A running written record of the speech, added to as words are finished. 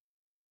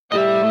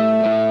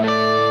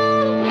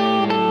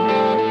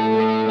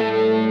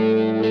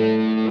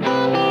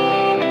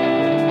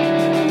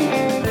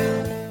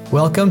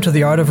Welcome to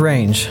The Art of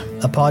Range,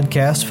 a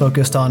podcast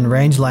focused on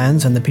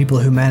rangelands and the people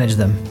who manage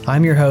them.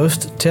 I'm your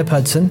host, Tip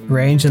Hudson,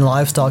 Range and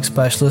Livestock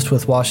Specialist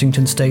with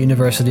Washington State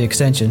University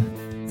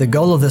Extension. The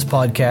goal of this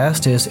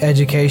podcast is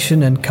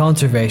education and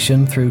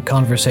conservation through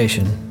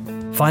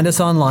conversation. Find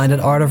us online at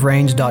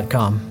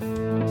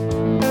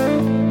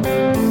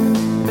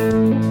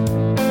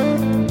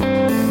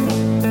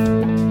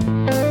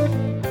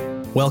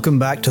artofrange.com. Welcome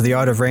back to the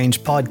Art of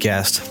Range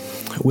podcast.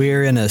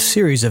 We're in a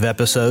series of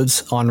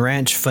episodes on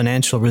ranch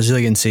financial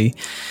resiliency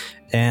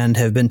and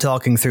have been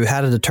talking through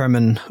how to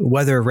determine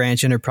whether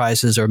ranch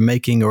enterprises are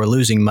making or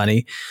losing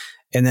money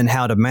and then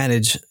how to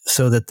manage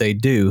so that they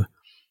do.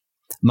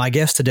 My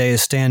guest today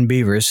is Stan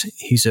Bevers.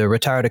 He's a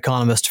retired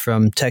economist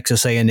from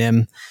Texas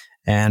A&M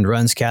and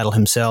runs cattle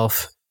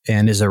himself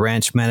and is a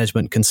ranch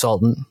management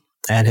consultant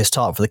and has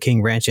taught for the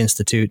King Ranch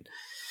Institute.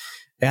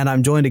 And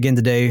I'm joined again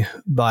today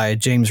by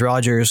James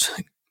Rogers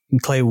and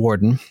Clay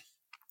Warden,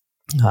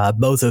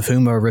 both of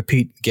whom are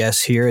repeat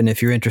guests here. And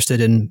if you're interested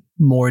in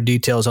more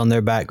details on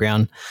their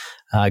background,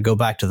 go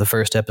back to the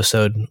first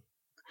episode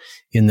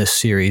in this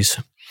series.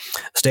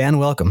 Stan,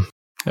 welcome.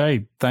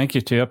 Hey, thank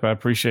you, Tip. I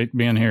appreciate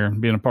being here and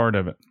being a part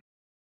of it.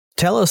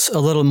 Tell us a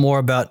little more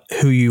about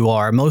who you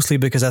are, mostly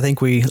because I think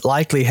we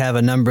likely have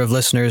a number of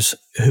listeners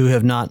who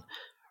have not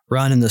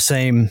run in the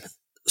same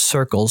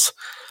circles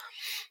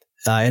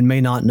and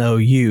may not know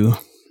you.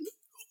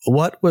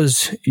 What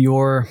was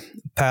your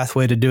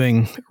pathway to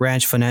doing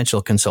ranch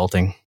financial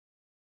consulting?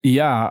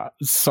 Yeah,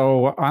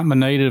 so I'm a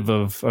native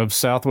of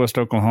Southwest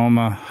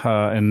Oklahoma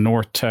and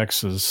North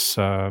Texas.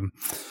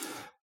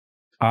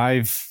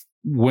 I've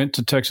went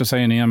to Texas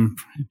A&M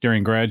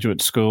during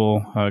graduate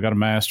school. Got a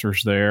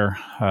master's there.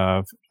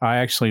 I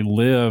actually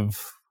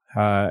live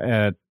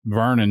at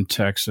Vernon,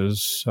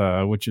 Texas,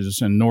 which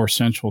is in north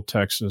central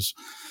Texas.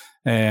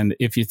 And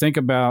if you think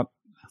about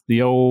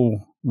the old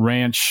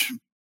ranch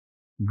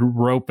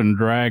rope and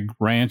drag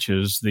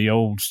ranches, the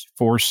old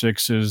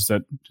 4.6s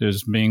that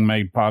is being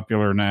made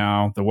popular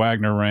now, the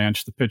Wagner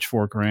Ranch, the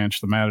Pitchfork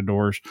Ranch, the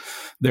Matadors,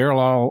 they're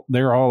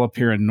all up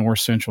here in north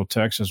central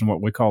Texas in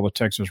what we call the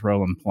Texas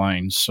Rolling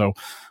Plains. So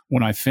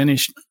when I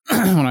finished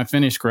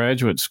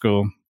graduate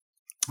school,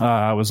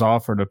 I was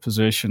offered a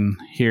position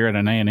here at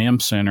an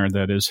A&M center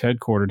that is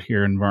headquartered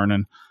here in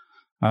Vernon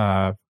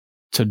to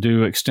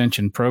do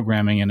extension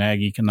programming in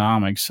ag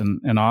economics,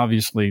 and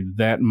obviously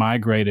that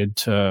migrated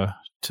to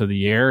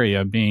the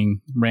area, being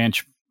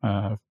ranch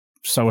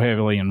so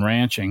heavily in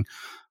ranching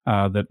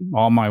that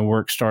all my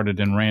work started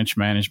in ranch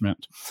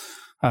management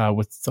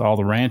with all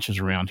the ranches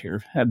around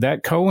here.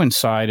 That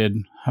coincided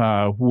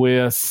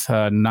with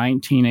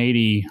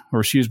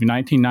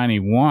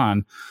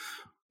 1991.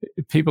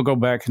 People go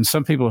back, and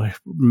some people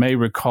may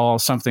recall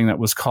something that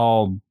was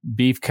called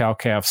beef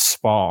cow-calf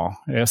SPA,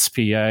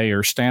 SPA,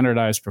 or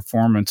Standardized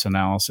Performance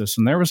Analysis.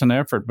 And there was an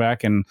effort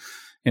back in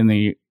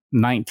the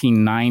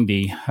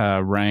 1990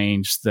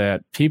 range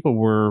that people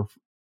were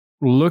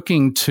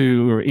looking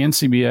to, or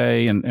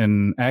NCBA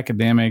and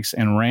academics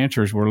and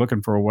ranchers were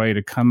looking for a way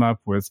to come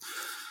up with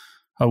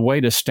a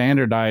way to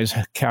standardize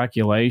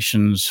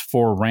calculations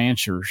for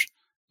ranchers.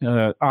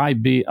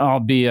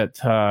 Albeit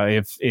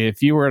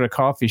if you were at a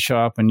coffee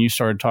shop and you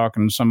started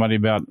talking to somebody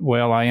about,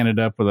 well, I ended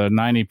up with a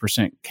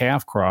 90%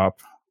 calf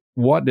crop,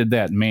 what did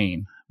that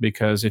mean?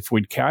 Because if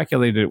we'd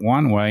calculated it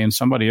one way and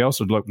somebody else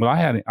would look, well, I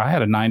had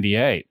a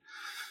 98.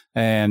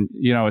 And,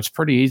 it's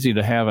pretty easy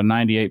to have a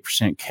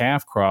 98%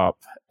 calf crop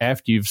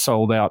after you've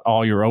sold out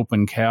all your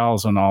open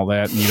cows and all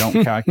that, and you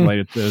don't calculate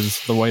it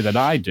the way that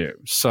I do.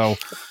 So,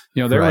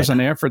 there was an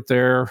effort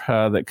there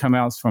that come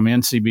out from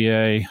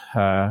NCBA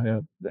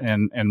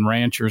and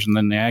ranchers and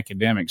then the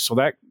academics. So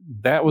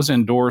that was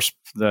endorsed.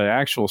 The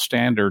actual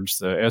standards,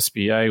 the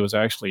SBA, was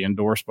actually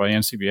endorsed by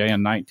NCBA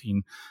in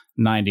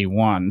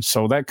 1991.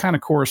 So that kind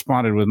of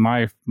corresponded with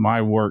my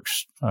work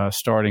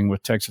starting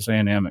with Texas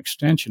A&M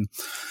Extension.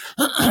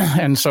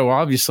 And so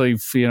obviously,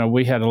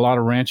 we had a lot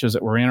of ranches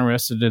that were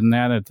interested in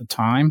that at the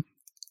time.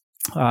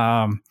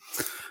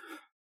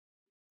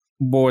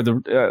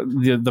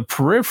 The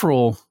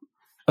peripheral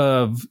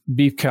of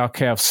beef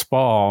cow-calf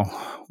SPA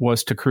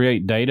was to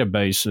create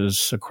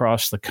databases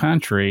across the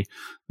country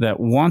that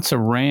once a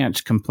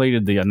ranch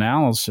completed the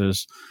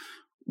analysis,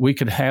 we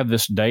could have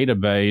this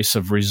database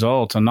of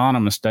results,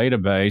 anonymous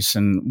database,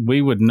 and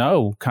we would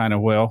know kind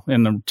of, well,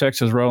 in the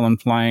Texas Rolling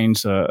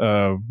Plains,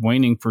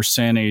 weaning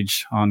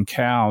percentage on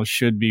cows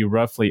should be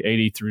roughly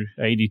 82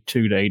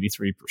 to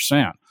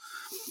 83%.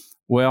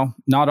 Well,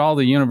 not all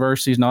the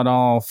universities, not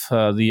all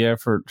of the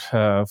effort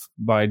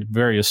by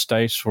various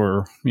states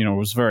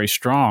was very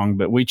strong,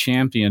 but we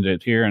championed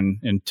it here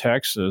in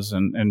Texas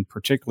and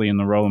particularly in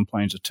the Rolling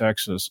Plains of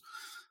Texas.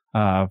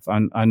 I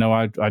know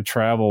I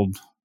traveled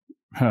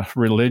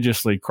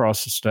religiously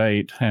across the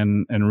state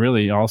and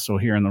really also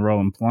here in the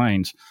Rolling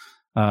Plains,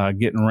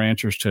 getting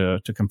ranchers to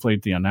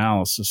complete the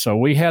analysis. So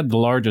we had the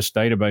largest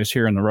database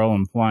here in the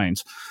Rolling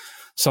Plains.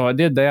 So I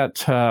did that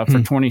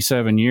for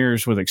 27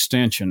 years with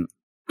Extension.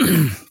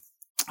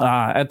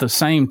 At the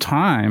same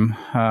time,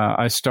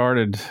 I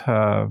started,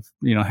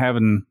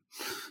 having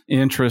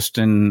interest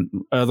in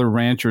other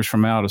ranchers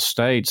from out of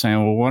state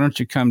saying, well, why don't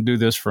you come do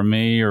this for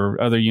me, or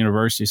other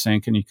universities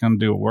saying, can you come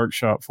do a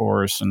workshop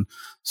for us? And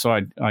so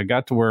I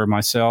got to where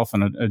myself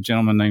and a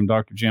gentleman named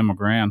Dr. Jim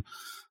McGran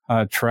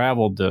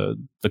traveled the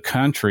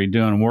country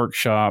doing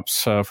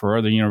workshops for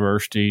other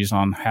universities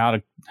on how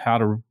to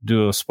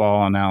do a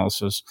SPA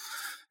analysis,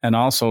 and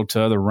also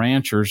to other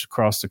ranchers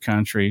across the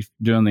country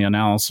doing the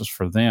analysis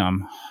for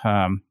them.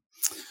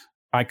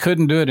 I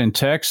couldn't do it in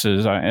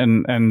Texas,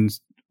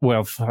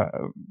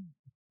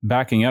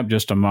 backing up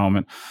just a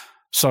moment.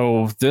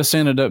 So this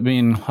ended up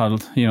being,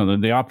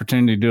 the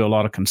opportunity to do a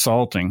lot of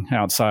consulting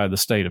outside the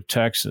state of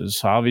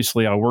Texas.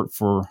 Obviously, I worked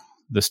for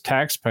the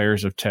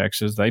taxpayers of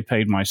Texas. They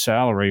paid my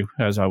salary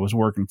as I was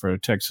working for a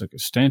Texas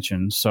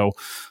extension. So,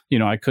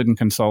 I couldn't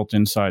consult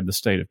inside the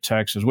state of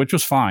Texas, which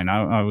was fine.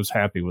 I was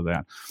happy with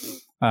that.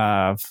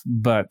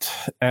 But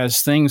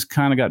as things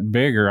kind of got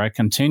bigger, I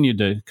continued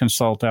to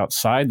consult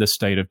outside the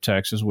state of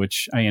Texas,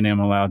 which A&M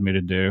allowed me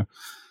to do.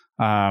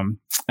 And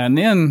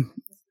then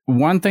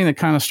one thing that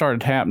kind of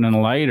started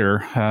happening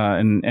later,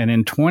 and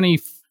in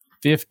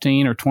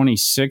 2015 or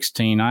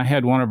 2016, I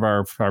had one of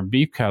our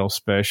beef cattle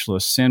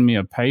specialists send me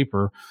a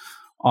paper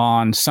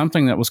on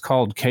something that was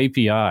called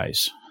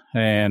KPIs.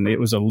 And it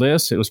was a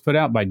list. It was put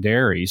out by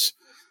dairies.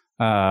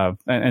 For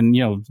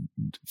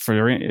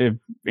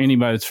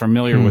anybody that's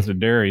familiar with the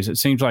dairies, it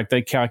seems like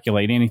they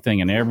calculate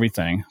anything and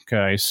everything.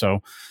 Okay.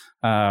 So,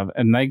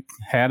 and they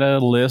had a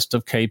list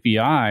of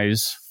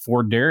KPIs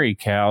for dairy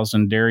cows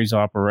and dairies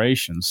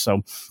operations.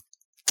 So,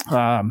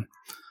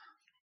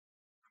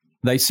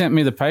 they sent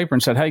me the paper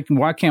and said, hey,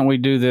 why can't we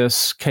do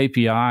this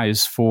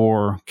KPIs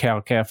for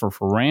cow-calf or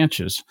for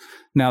ranches?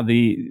 Now,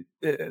 the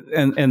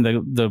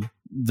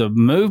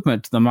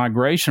movement, the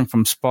migration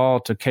from SPA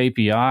to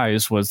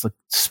KPIs was the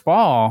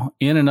SPA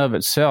in and of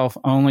itself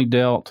only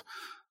dealt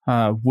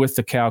with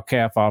the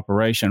cow-calf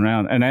operation.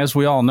 And as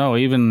we all know,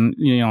 even,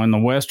 in the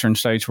western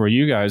states where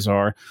you guys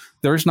are,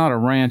 there's not a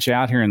ranch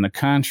out here in the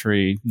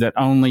country that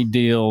only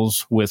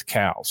deals with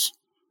cows.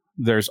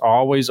 There's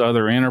always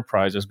other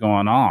enterprises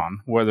going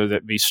on, whether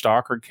that be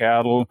stocker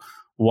cattle,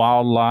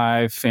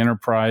 wildlife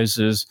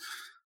enterprises,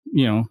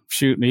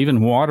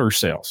 even water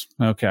sales.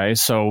 Okay.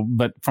 So,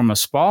 but from a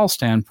SPA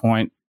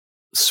standpoint,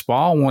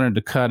 SPA wanted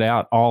to cut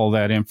out all of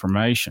that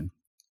information.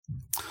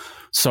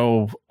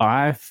 So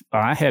I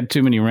had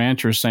too many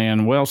ranchers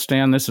saying, well,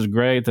 Stan, this is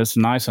great. That's a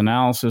nice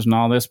analysis and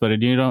all this, but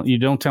you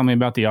don't tell me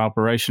about the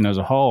operation as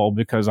a whole,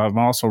 because I'm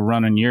also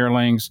running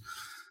yearlings.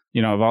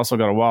 I've also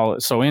got a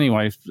wallet. So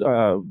anyway,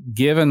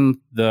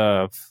 given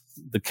the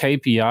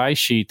KPI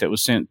sheet that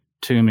was sent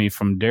to me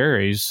from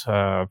dairies,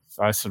 I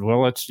said,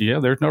 well,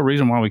 there's no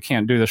reason why we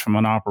can't do this from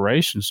an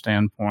operations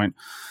standpoint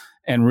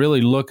and really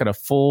look at a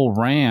full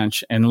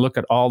ranch and look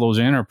at all those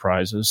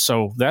enterprises.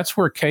 So that's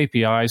where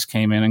KPIs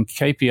came in, and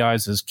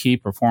KPIs is key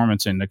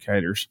performance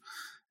indicators.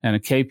 And a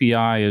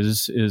KPI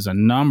is a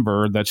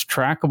number that's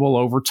trackable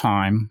over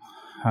time.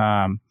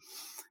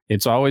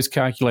 It's always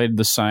calculated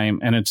the same,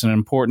 and it's an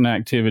important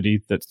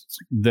activity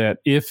that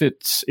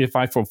if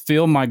I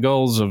fulfill my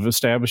goals of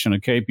establishing a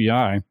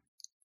KPI,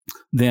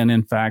 then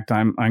in fact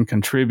I'm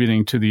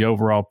contributing to the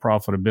overall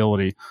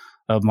profitability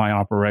of my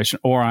operation,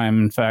 or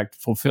I'm in fact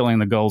fulfilling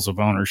the goals of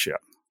ownership.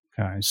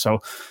 Okay, so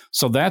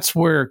that's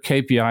where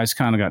KPIs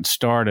kind of got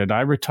started.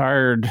 I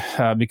retired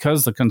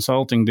because the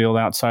consulting deal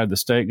outside the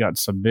state got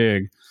so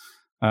big,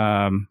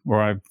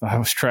 where I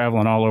was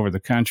traveling all over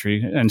the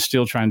country and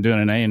still trying to do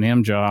an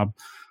A&M job.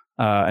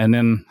 And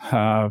then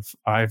I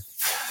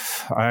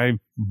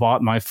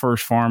bought my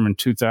first farm in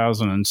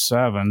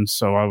 2007,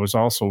 so I was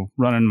also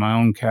running my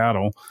own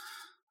cattle.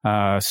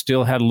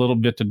 Still had a little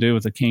bit to do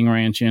with the King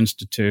Ranch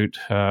Institute.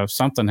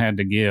 Something had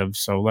to give,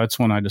 so that's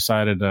when I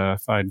decided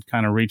if I'd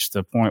kind of reached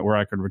the point where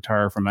I could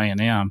retire from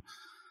A&M.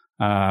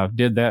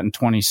 Did that in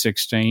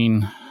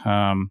 2016.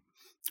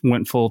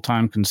 Went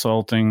full-time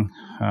consulting.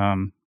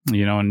 In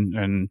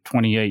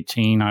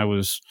 2018, I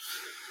was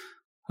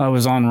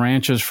on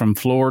ranches from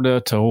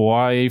Florida to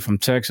Hawaii, from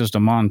Texas to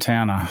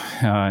Montana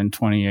in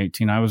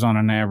 2018. I was on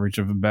an average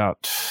of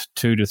about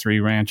 2 to 3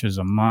 ranches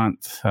a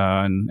month,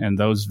 and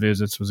those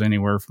visits was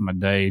anywhere from a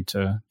day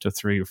to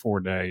 3 or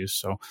 4 days.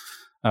 So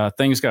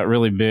things got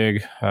really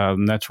big,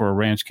 and that's where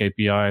Ranch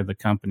KPI, the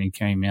company,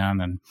 came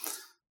in.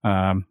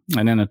 And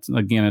then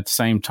again, at the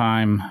same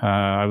time,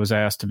 I was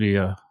asked to be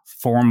a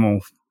formal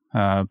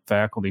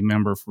faculty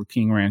member for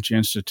King Ranch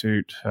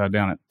Institute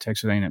down at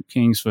Texas A&M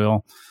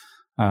Kingsville.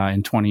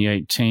 In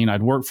 2018.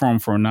 I'd worked for them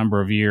for a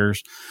number of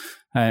years,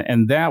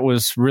 and that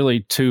was really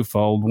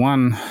twofold.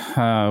 One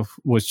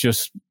was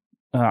just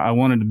I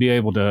wanted to be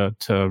able to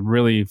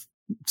really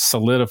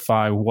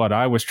solidify what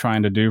I was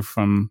trying to do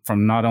from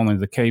not only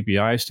the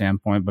KPI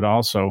standpoint, but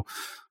also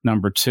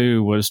number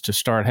two was to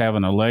start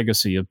having a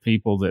legacy of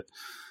people that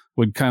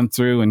would come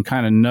through and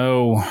kind of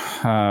know,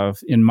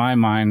 in my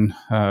mind,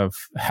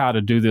 how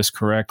to do this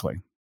correctly.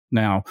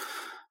 Now,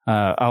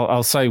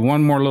 I'll say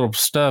one more little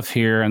stuff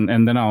here,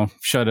 and then I'll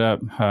shut up,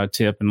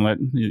 Tip, and let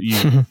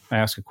you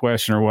ask a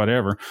question or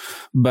whatever.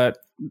 But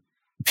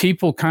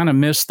people kind of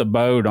missed the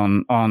boat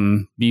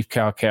on beef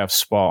cow calf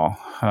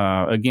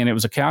SPA. Again, it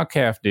was a cow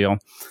calf deal,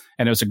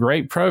 and it was a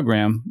great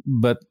program,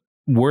 but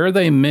where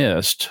they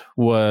missed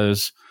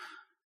was,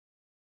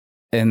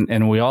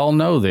 and we all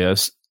know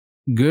this,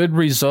 good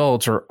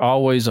results are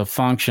always a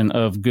function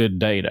of good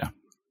data.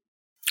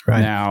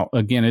 Right. Now,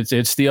 again,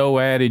 it's the old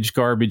adage,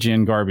 garbage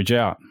in, garbage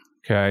out.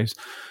 Okay.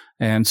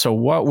 And so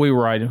what we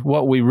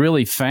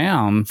really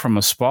found from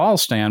a SPA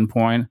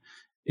standpoint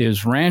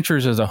is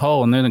ranchers as a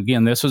whole, and then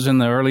again, this was in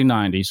the early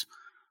 90s,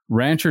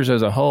 ranchers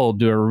as a whole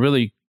do a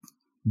really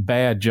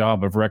bad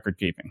job of record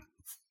keeping,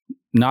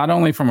 not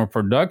only from a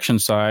production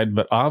side,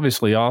 but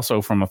obviously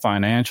also from a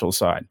financial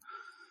side.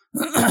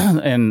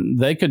 And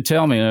they could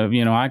tell me,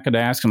 I could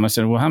ask them, I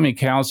said, well, how many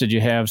cows did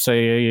you have,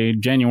 say,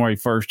 January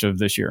 1st of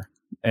this year?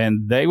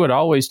 And they would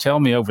always tell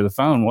me over the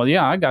phone, well,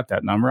 yeah, I got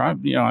that number.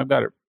 I've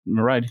got it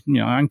right.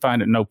 I can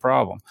find it no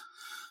problem.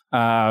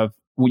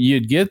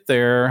 You'd get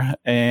there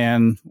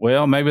and,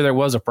 well, maybe there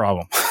was a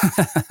problem.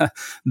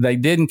 They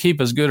didn't keep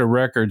as good of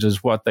records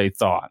as what they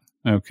thought.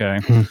 Okay.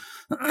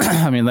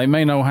 I mean, they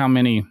may know how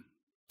many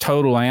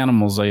total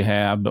animals they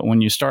have, but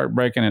when you start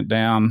breaking it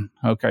down,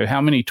 okay,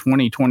 how many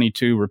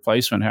 2022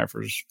 replacement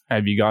heifers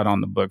have you got on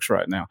the books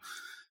right now?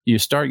 You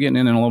start getting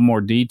in a little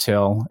more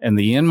detail, and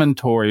the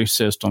inventory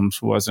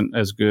systems wasn't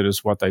as good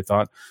as what they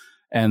thought.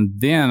 And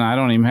then I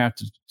don't even have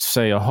to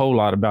say a whole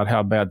lot about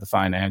how bad the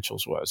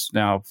financials was.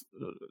 Now,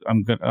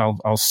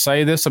 I'll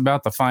say this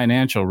about the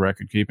financial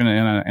record keeping,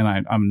 and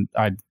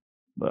I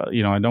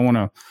don't want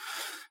to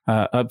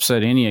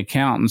upset any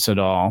accountants at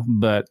all,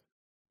 but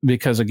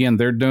because again,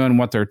 they're doing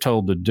what they're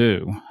told to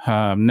do.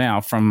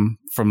 Now, from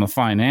a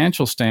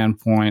financial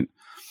standpoint,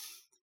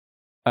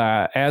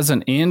 as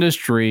an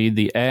industry,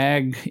 the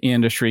ag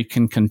industry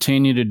can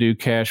continue to do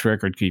cash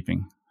record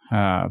keeping.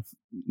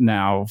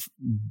 Now,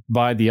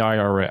 by the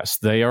IRS,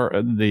 they are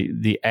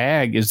the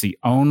ag is the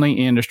only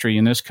industry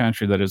in this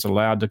country that is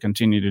allowed to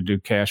continue to do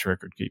cash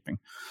record keeping.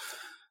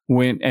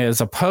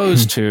 As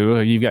opposed to,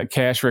 you've got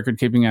cash record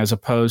keeping as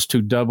opposed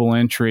to double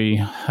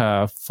entry,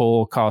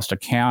 full cost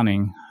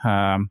accounting,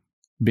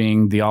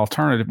 being the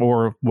alternative,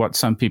 or what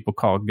some people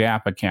call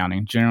GAAP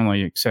accounting,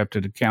 generally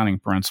accepted accounting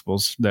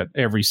principles that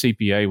every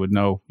CPA would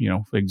know,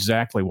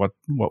 exactly what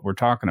we're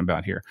talking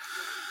about here.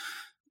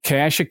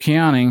 Cash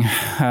accounting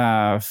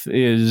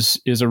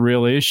is a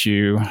real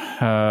issue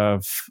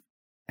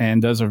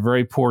and does a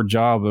very poor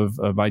job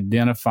of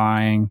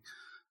identifying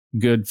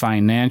good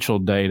financial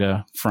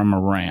data from a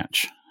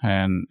ranch.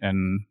 And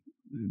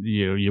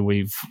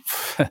we've,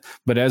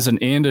 but as an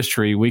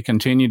industry, we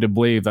continue to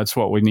believe that's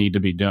what we need to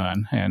be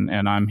doing.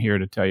 And I'm here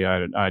to tell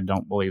you, I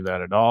don't believe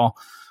that at all.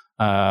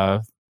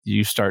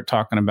 You start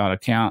talking about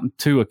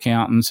two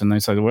accountants, and they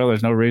say, well,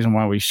 there's no reason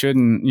why we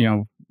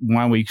shouldn't,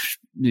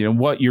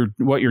 what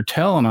you're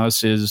telling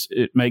us is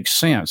it makes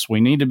sense.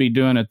 We need to be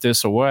doing it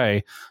this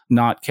way,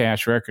 not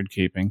cash record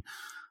keeping.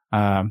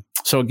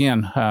 So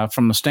again,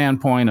 from the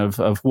standpoint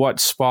of what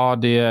SPA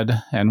did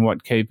and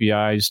what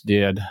KPIs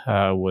did,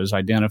 was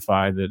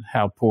identify that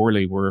how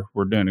poorly we're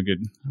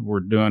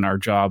doing our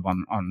job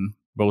on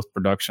both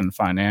production and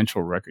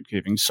financial record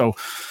keeping. So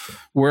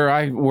where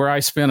I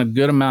spent a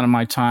good amount of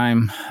my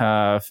time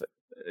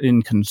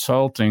in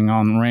consulting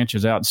on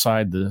ranches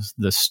outside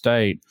the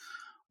state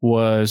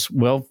was,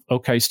 well,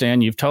 okay, Stan,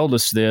 you've told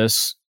us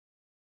this.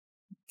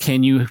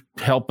 Can you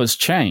help us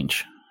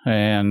change?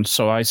 And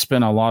so I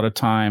spent a lot of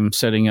time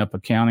setting up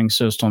accounting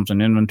systems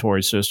and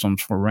inventory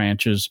systems for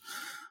ranches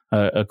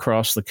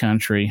across the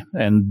country.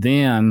 And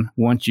then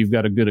once you've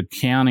got a good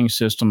accounting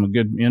system, a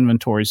good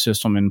inventory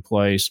system in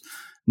place,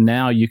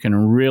 now you can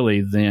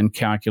really then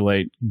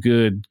calculate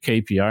good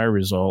KPI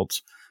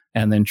results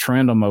and then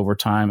trend them over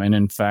time, and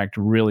in fact,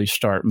 really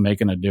start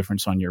making a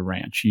difference on your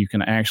ranch. You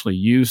can actually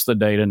use the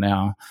data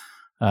now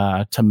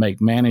to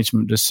make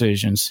management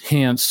decisions,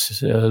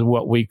 hence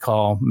what we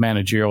call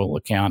managerial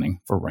accounting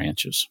for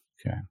ranches.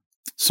 Okay.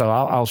 So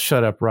I'll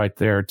shut up right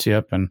there,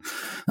 Tip, and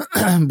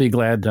be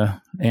glad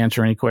to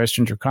answer any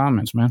questions or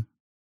comments, man.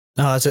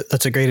 No,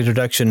 that's a great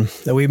introduction.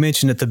 We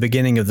mentioned at the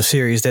beginning of the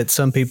series that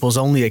some people's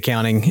only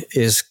accounting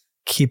is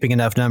keeping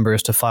enough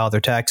numbers to file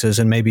their taxes,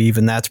 and maybe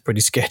even that's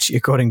pretty sketchy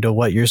according to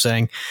what you're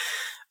saying.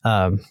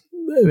 And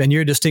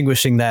you're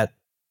distinguishing that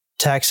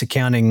tax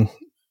accounting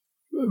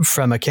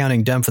from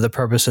accounting done for the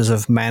purposes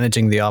of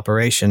managing the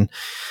operation.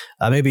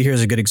 Maybe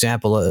here's a good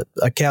example.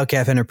 A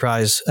cow-calf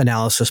enterprise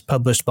analysis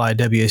published by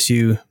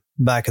WSU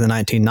back in the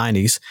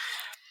 1990s,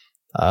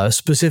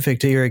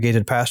 specific to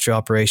irrigated pasture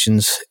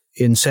operations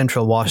in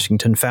central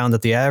Washington, found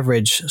that the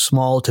average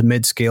small to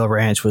mid-scale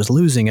ranch was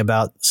losing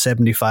about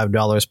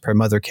 $75 per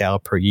mother cow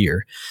per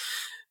year.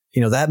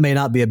 That may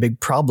not be a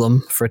big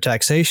problem for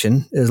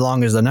taxation as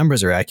long as the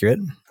numbers are accurate,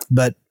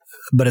 but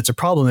it's a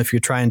problem if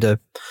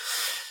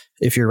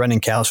you're running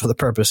cows for the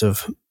purpose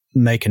of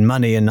making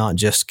money and not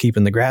just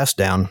keeping the grass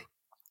down.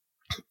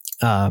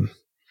 How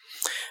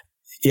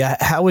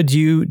would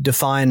you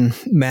define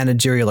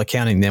managerial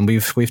accounting then?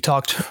 We've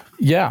talked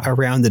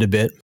around it a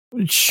bit.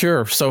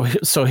 Sure.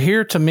 So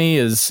here to me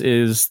is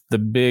the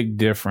big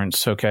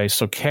difference. Okay.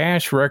 So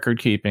cash record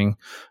keeping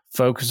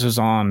focuses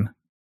on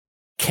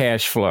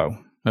cash flow.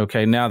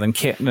 Okay. Now then,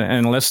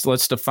 and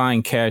let's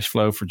define cash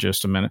flow for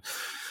just a minute.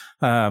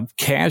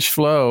 Cash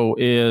flow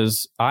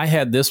is I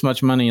had this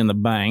much money in the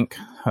bank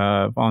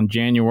on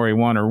January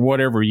 1 or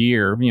whatever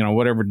year,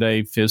 whatever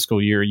day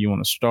fiscal year you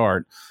want to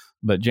start.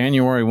 But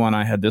January 1,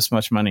 I had this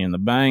much money in the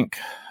bank.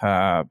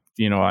 I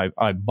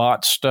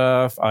bought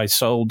stuff. I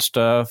sold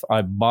stuff.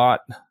 I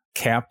bought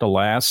capital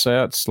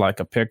assets like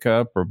a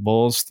pickup or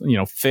bulls,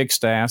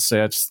 fixed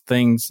assets,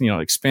 things,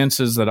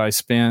 expenses that I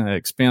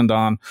expend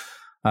on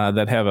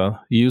that have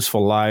a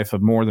useful life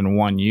of more than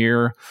 1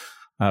 year.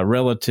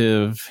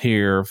 Relative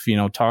here,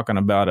 talking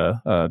about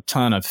a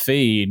ton of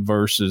feed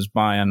versus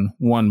buying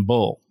one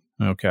bull.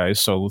 Okay,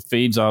 so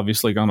feed's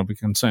obviously going to be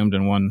consumed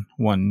in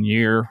one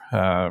year.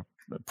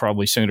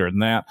 Probably sooner than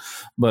that.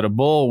 But a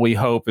bull, we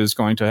hope, is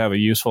going to have a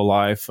useful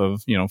life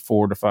of,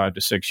 4 to 5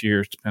 to 6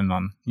 years, depending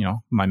on,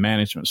 my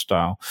management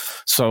style.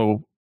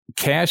 So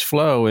cash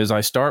flow is I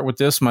start with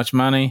this much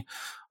money,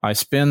 I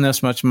spend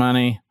this much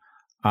money,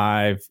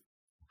 I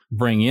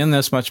bring in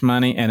this much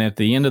money, and at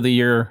the end of the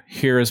year,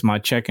 here is my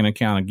checking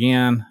account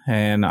again,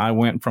 and I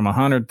went from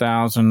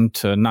 100,000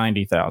 to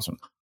 90,000.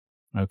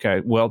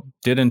 Okay. Well,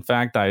 did in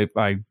fact I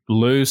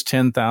lose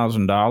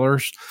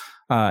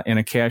 $10,000 in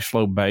a cash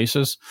flow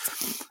basis?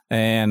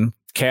 And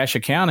cash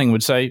accounting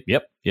would say,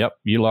 yep,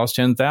 you lost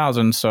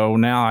 10,000. So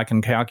now I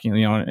can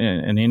calculate,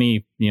 and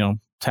any,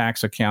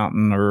 tax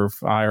accountant or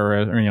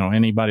IRS or,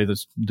 anybody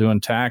that's doing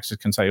taxes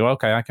can say, well,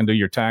 okay, I can do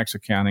your tax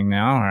accounting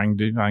now. I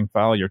can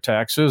file your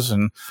taxes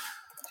and,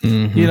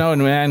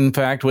 and in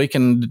fact, we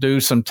can do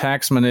some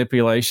tax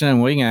manipulation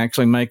and we can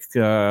actually make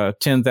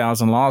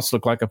 10,000 loss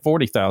look like a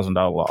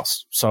 $40,000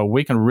 loss. So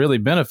we can really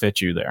benefit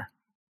you there.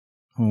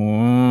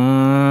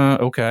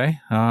 Okay.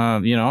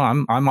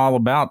 I'm all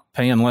about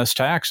paying less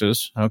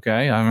taxes.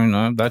 Okay. I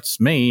mean, that's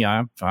me.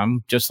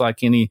 I'm just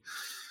like any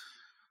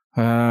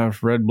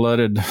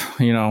red-blooded,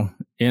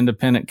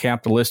 independent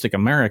capitalistic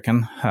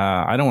American.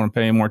 I don't want to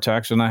pay any more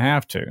tax than I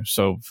have to.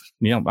 So,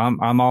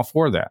 I'm all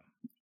for that.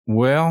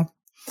 Well,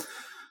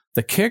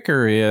 the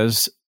kicker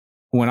is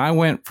when I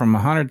went from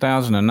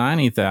 100,000 to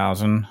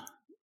 90,000,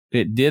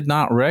 it did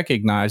not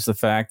recognize the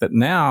fact that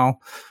now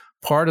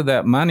part of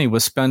that money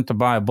was spent to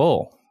buy a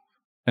bull.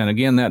 And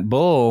again, that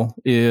bull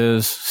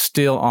is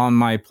still on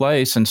my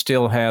place and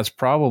still has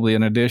probably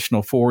an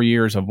additional 4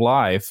 years of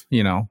life,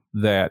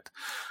 that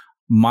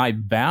my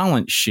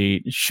balance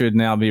sheet should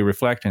now be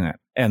reflecting it.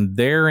 And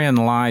therein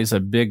lies a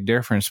big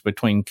difference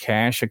between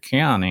cash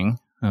accounting,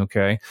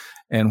 okay,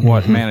 and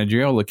what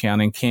managerial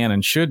accounting can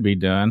and should be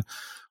done,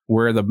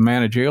 where the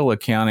managerial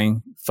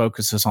accounting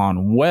focuses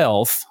on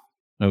wealth.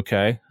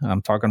 Okay,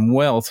 I'm talking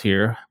wealth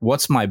here.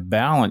 What's my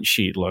balance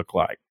sheet look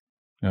like?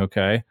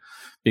 Okay,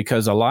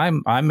 because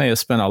I may have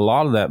spent a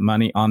lot of that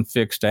money on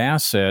fixed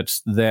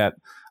assets that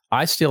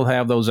I still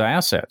have those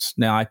assets.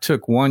 Now, I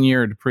took 1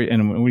 year to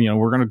and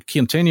we're going to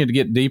continue to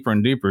get deeper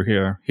and deeper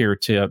here,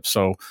 Tip.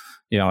 So,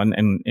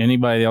 and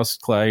anybody else,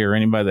 Clay, or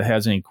anybody that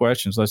has any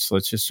questions, let's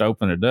just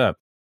open it up.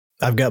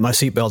 I've got my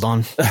seatbelt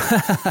on.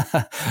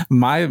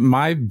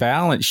 My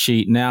balance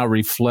sheet now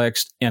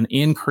reflects an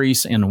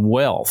increase in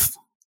wealth.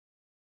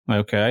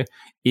 Okay,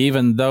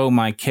 even though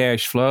my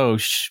cash flow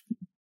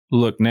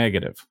look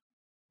negative.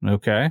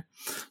 Okay,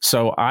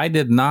 so I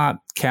did not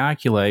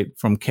calculate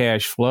from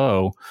cash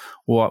flow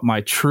what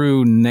my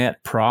true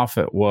net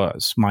profit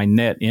was, my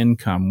net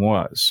income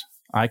was.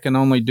 I can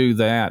only do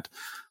that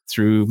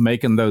through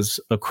making those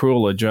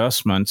accrual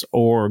adjustments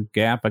or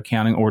GAAP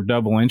accounting or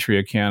double entry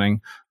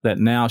accounting that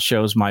now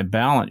shows my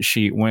balance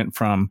sheet went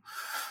from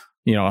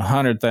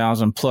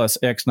 100,000 plus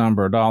X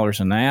number of dollars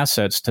in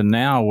assets to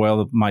now,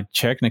 well, my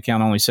checking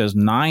account only says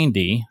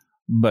 90,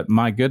 but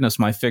my goodness,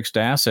 my fixed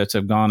assets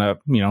have gone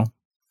up,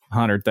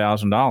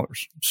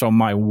 $100,000. So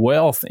my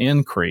wealth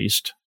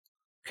increased.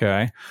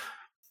 Okay.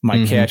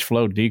 My cash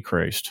flow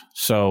decreased.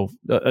 So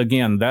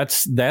again,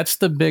 that's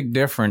the big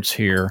difference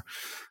here.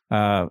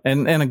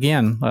 And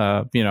again,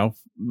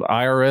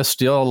 IRS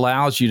still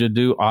allows you to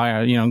do,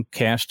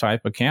 cash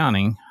type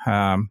accounting.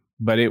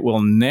 But it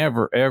will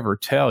never, ever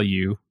tell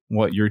you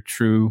what your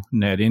true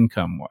net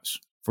income was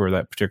for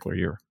that particular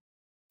year.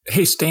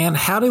 Hey, Stan,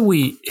 how do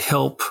we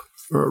help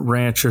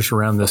ranchers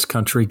around this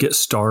country get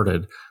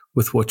started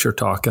with what you're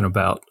talking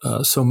about?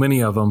 So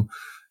many of them,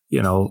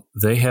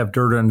 they have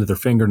dirt under their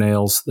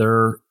fingernails.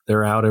 They're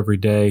out every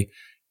day,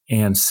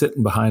 and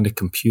sitting behind a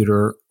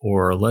computer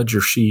or a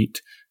ledger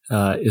sheet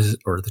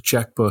or the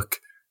checkbook,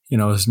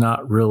 is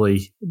not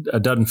really,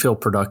 doesn't feel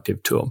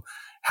productive to them.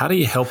 How do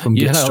you help them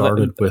get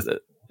started with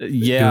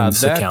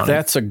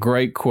that's a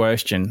great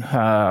question.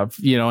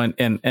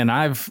 And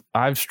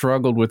I've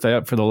struggled with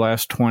that for the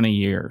last 20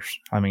 years.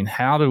 I mean,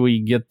 how do we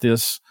get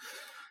this,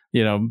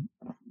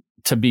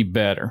 to be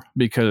better?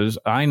 Because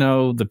I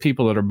know the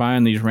people that are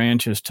buying these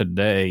ranches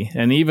today,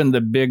 and even the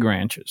big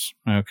ranches,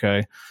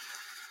 okay,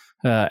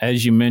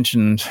 as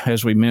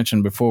we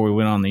mentioned before we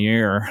went on the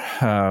air,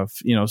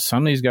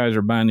 some of these guys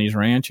are buying these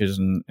ranches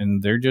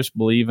and they're just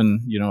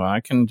believing, I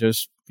can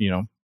just,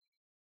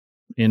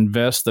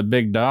 invest the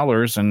big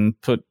dollars and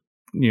put,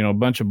 a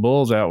bunch of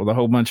bulls out with a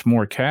whole bunch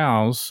more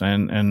cows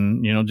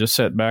and just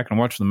sit back and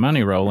watch the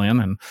money roll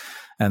in.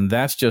 And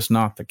that's just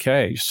not the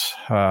case.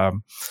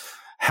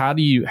 How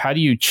do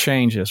you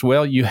change this?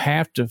 Well, you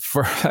have to,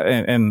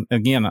 and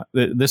again,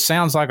 this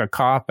sounds like a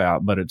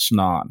cop-out, but it's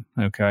not,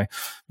 okay?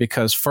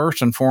 Because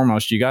first and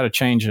foremost, you got to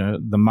change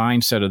the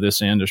mindset of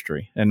this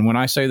industry. And when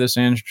I say this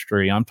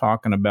industry, I'm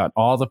talking about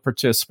all the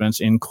participants,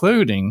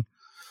 including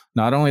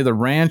not only the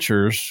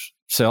ranchers,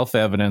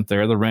 self-evident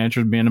there, the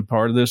ranchers being a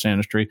part of this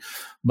industry,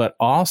 but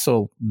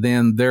also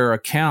then their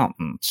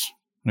accountants,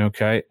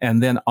 okay?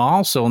 And then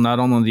also not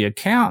only the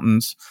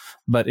accountants,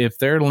 but if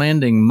they're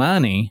lending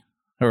money,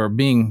 or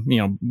being,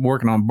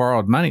 working on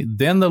borrowed money,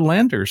 then the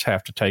lenders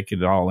have to take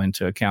it all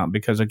into account.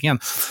 Because again,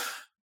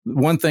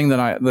 one thing that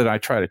I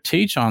try to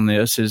teach on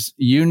this is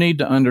you need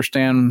to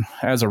understand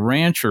as a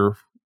rancher,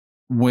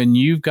 when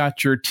you've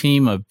got your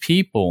team of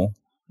people,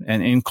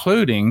 and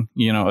including,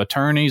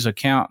 attorneys,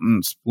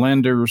 accountants,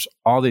 lenders,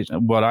 all these,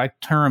 what I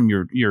term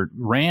your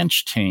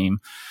ranch team,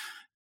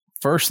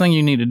 first thing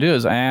you need to do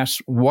is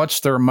ask,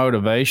 what's their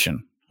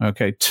motivation,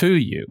 okay, to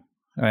you?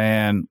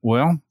 And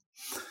well,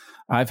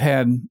 I've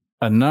had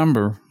a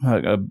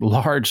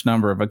large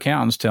number of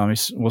accountants tell me,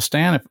 well,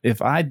 Stan,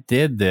 if I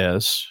did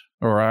this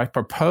or I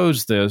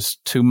proposed this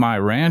to my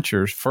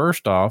ranchers,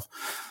 first off,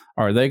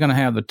 are they going to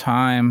have the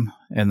time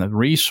and the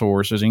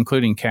resources,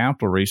 including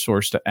capital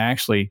resource, to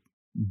actually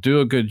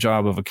do a good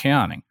job of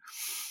accounting?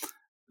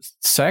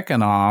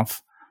 Second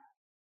off,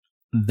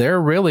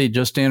 they're really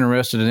just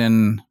interested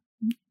in,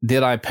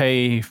 did I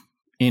pay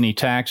any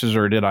taxes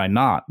or did I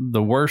not?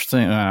 The worst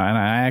thing, and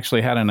I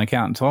actually had an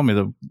accountant tell me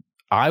that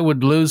I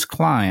would lose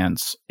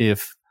clients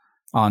if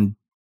on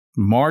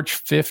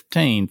March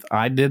 15th,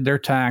 I did their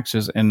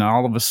taxes and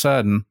all of a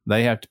sudden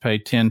they have to pay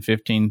 $10,000,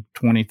 $15,000,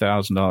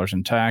 $20,000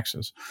 in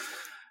taxes.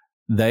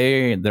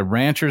 The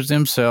ranchers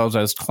themselves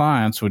as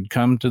clients would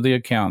come to the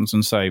accountants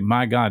and say,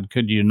 my God,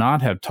 could you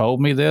not have told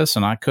me this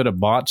and I could have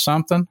bought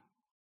something?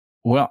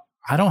 Well,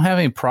 I don't have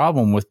any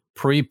problem with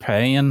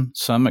prepaying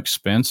some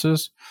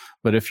expenses,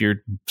 but if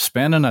you're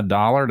spending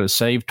 $1 to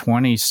save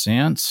 20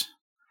 cents,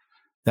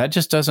 that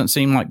just doesn't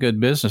seem like good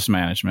business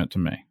management to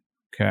me.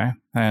 Okay.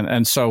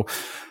 And so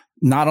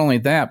not only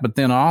that, but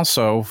then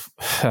also,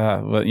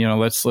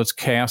 let's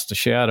cast a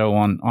shadow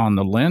on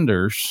the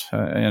lenders.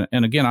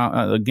 And again,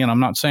 I'm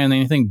not saying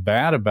anything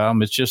bad about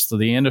them. It's just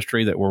the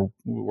industry that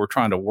we're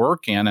trying to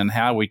work in and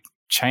how we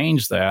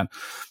change that.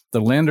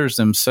 The lenders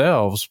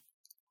themselves,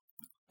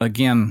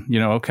 again,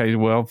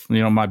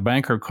 my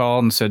banker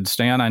called and said,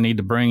 Stan, I need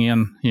to bring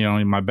in,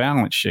 my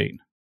balance sheet.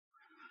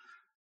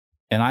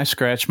 And I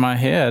scratch my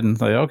head and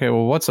say, okay,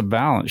 well, what's a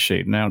balance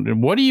sheet? Now,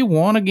 what do you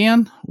want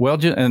again? Well,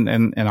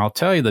 and I'll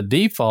tell you, the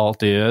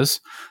default is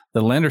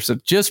the lender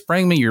said, just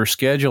bring me your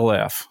Schedule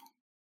F.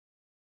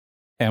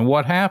 And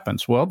what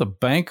happens? Well, the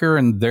banker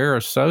and their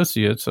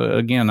associates,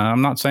 again,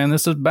 I'm not saying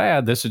this is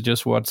bad. This is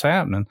just what's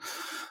happening.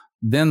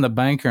 Then the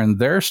banker and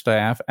their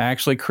staff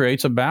actually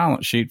creates a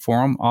balance sheet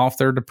for them off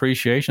their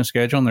depreciation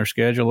schedule and their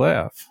Schedule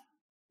F.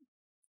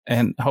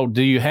 And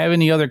do you have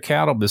any other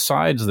cattle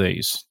besides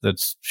these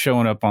that's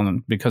showing up on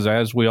them? Because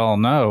as we all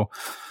know,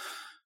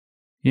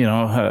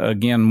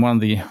 again, one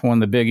of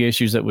the big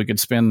issues that we could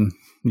spend,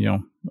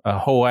 a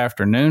whole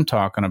afternoon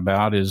talking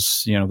about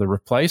is, the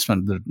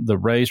replacement, the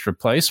raised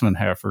replacement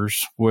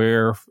heifers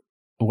where,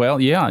 well,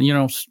 yeah,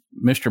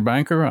 Mr.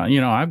 Banker,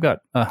 I've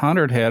got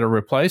 100 head of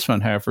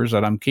replacement heifers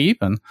that I'm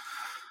keeping.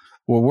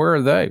 Well, where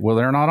are they? Well,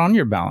 they're not on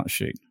your balance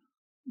sheet.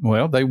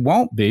 Well, they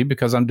won't be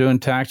because I'm doing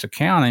tax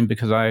accounting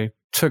because I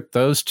took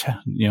those,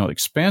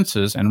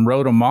 expenses and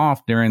wrote them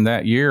off during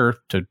that year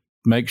to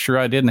make sure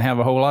I didn't have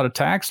a whole lot of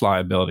tax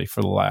liability for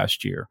the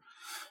last year.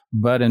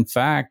 But in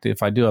fact,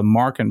 if I do a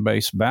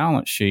market-based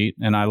balance sheet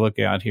and I look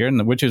out here,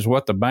 which is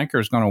what the banker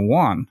is going to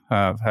want,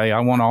 hey, I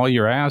want all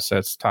your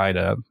assets tied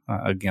up.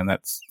 Again,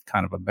 that's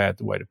kind of a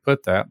bad way to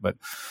put that. But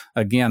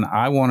again,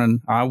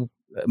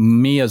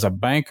 me as a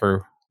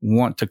banker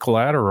want to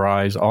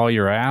collateralize all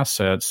your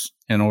assets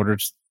in order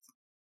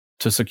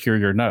to secure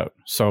your note.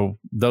 So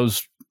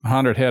those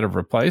 100 head of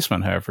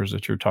replacement heifers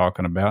that you're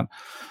talking about,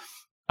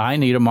 I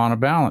need them on a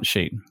balance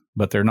sheet,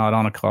 but they're not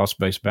on a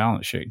cost-based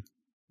balance sheet.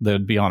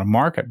 They'd be on a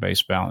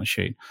market-based balance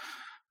sheet.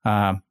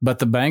 But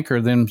the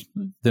banker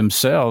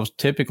themselves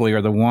typically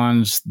are the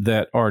ones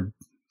that are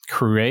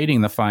creating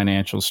the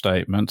financial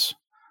statements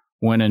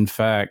when in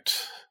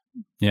fact,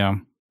 the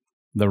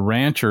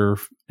rancher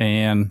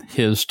and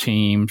his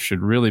team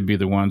should really be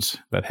the ones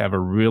that have a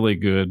really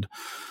good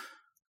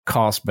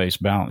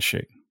cost-based balance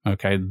sheet.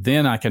 Okay,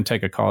 then I can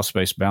take a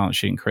cost-based balance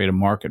sheet and create a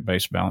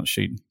market-based balance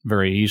sheet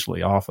very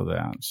easily off of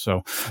that.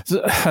 So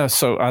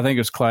I think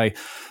it's Clay.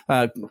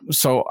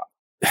 So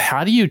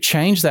how do you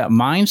change that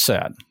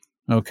mindset?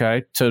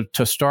 Okay,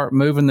 to start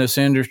moving this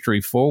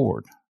industry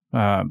forward.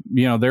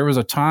 There was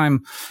a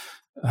time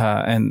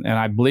and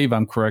I believe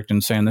I'm correct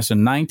in saying this,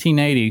 in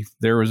 1980,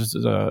 there was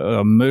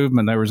a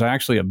movement, there was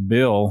actually a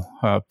bill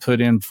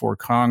put in for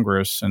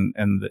Congress, and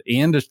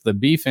the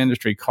beef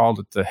industry called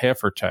it the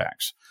heifer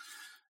tax.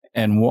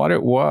 And what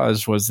it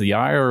was the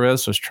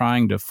IRS was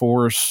trying to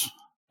force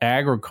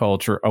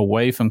agriculture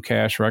away from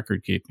cash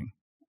record keeping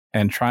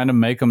and trying to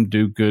make them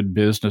do good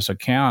business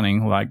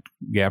accounting, like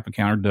gap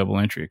accounting or double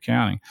entry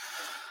accounting.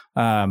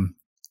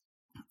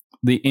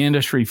 The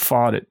industry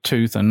fought it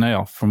tooth and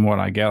nail from what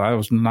I got. I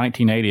was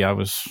 1980. I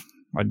was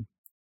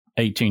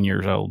 18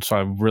 years old, so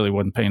I really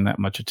wasn't paying that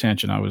much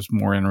attention. I was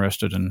more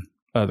interested in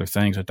other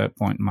things at that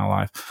point in my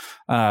life.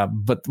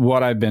 But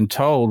what I've been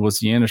told was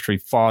the industry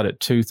fought it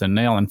tooth and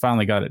nail and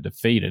finally got it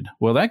defeated.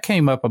 Well, that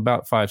came up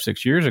about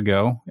 5-6 years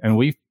ago, and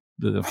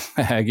the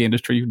ag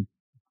industry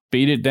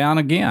beat it down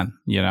again,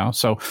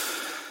 So,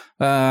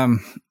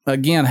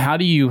 again, how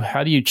do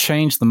you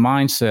change the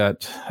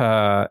mindset?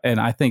 And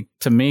I think,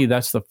 to me,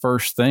 that's the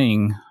first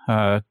thing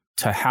to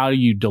how do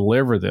you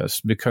deliver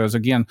this? Because,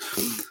 again,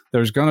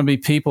 there's going to be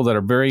people that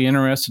are very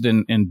interested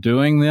in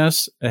doing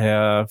this,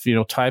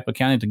 type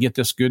accounting to get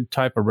this good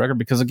type of record.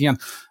 Because, again,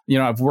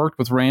 I've worked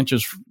with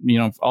ranches,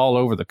 all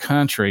over the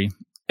country,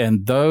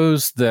 and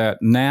those that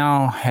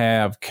now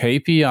have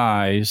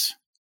KPIs,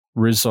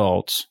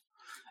 results,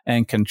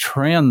 and can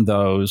trend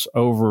those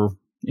over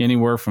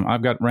anywhere from,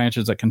 I've got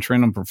ranches that can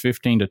trend them for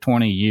 15 to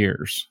 20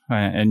 years.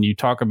 And you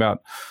talk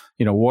about,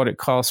 what it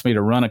costs me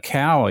to run a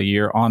cow a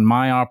year on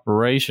my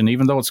operation,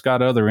 even though it's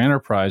got other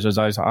enterprises.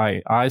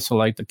 I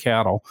isolate the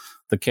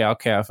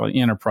cow-calf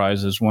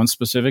enterprise as one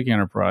specific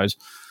enterprise.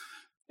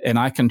 And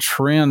I can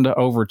trend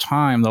over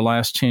time, the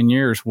last 10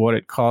 years, what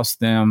it costs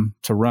them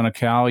to run a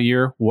cow a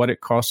year, what it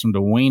costs them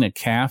to wean a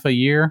calf a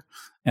year.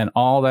 And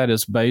all that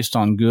is based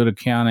on good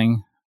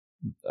accounting,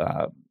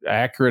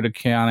 accurate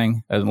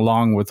accounting,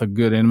 along with a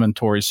good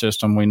inventory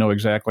system. We know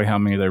exactly how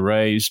many they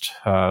raised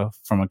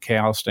from a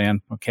calf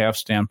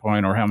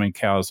standpoint, or how many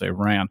cows they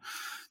ran.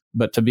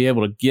 But to be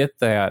able to get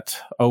that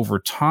over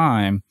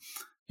time,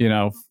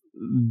 it's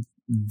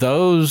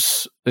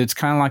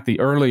kind of like the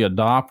early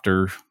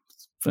adopter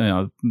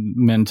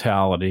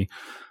mentality.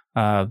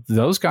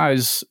 Those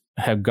guys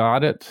have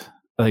got it.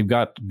 They've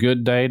got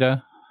good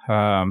data.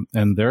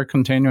 And they're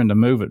continuing to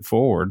move it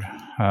forward.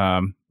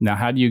 Now,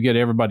 how do you get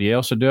everybody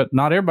else to do it?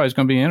 Not everybody's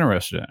going to be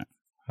interested in it.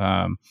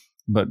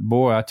 But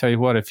boy, I tell you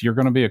what, if you're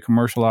going to be a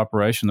commercial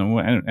operation,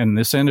 and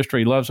this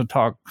industry loves to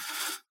talk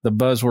the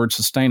buzzword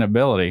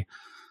sustainability,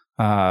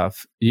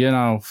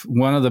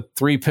 one of the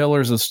three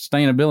pillars of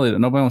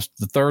sustainability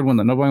the third one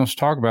that nobody wants to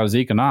talk about is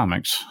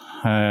economics.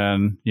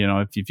 And,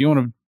 if you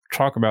want to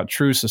talk about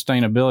true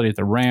sustainability at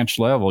the ranch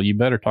level, you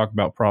better talk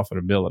about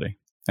profitability.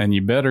 And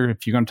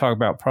if you're going to talk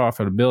about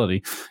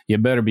profitability, you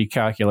better be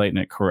calculating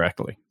it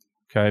correctly.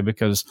 Okay.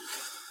 Because,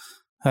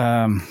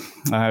 I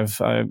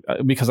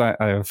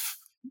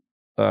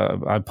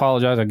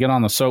apologize. I get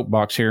on the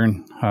soapbox here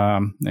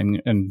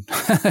and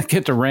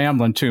get to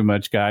rambling too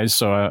much, guys.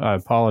 So I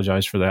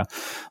apologize for that.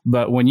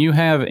 But when you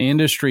have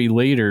industry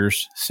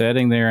leaders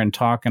sitting there and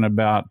talking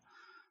about,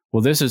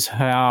 well, this is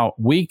how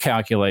we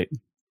calculate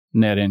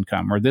net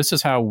income, or this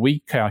is how we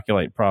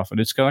calculate profit.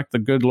 It's like the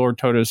good Lord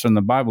told us in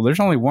the Bible. There's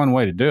only one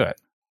way to do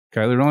it.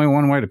 Okay. There's only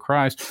one way to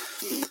Christ.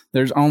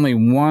 There's only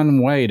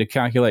one way to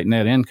calculate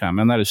net income,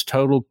 and that is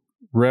total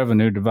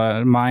revenue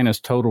divided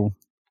minus total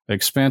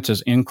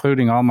expenses,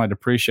 including all my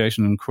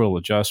depreciation and accrual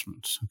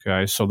adjustments.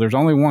 Okay. So there's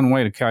only one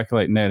way to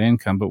calculate net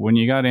income. But when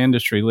you got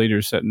industry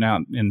leaders sitting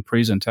out in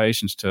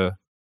presentations to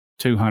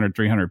 200,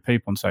 300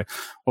 people and say,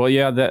 well,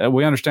 yeah,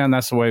 we understand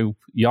that's the way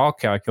y'all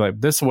calculate.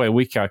 This is the way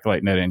we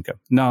calculate net income.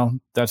 No,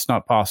 that's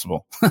not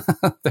possible.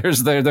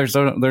 There's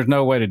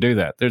no way to do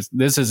that.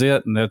 This is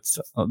it. And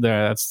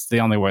that's the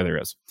only way there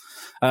is.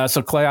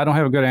 So Clay, I don't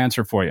have a good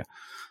answer for you.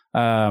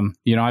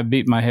 I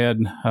beat my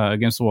head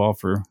against the wall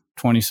for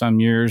 20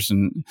 some years,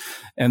 and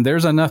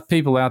there's enough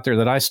people out there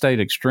that I stayed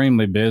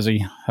extremely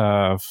busy.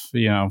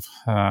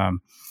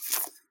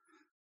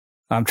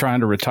 I'm trying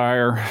to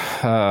retire,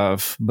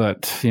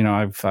 but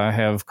I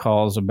have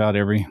calls about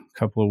every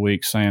couple of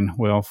weeks saying,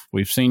 "Well,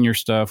 we've seen your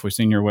stuff, we've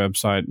seen your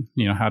website.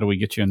 How do we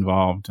get you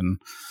involved?"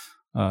 And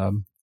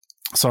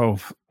so,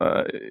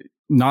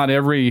 not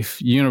every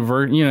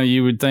university.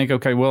 You would think,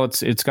 okay, well,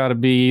 it's got to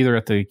be either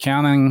at the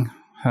accounting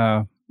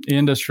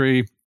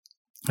industry,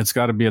 it's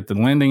got to be at the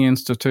lending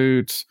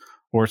institutes,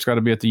 or it's got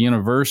to be at the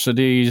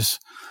universities.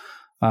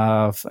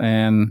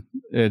 And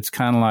it's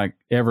kind of like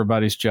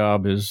everybody's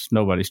job is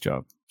nobody's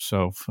job.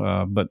 So,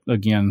 but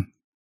again,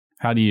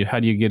 how do you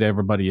get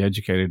everybody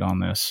educated on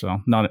this?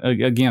 So not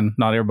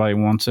everybody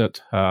wants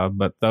it.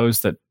 But those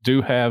that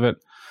do have it,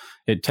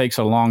 it takes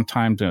a long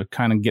time to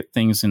kind of get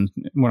things in.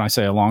 When I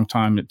say a long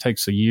time, it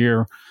takes a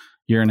year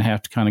and a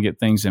half to kind of get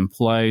things in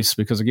place,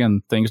 because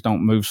again, things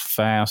don't move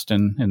fast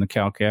in the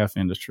cow-calf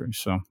industry.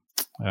 So,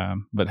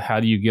 but how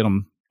do you get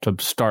them to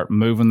start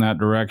moving that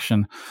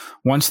direction?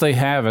 Once they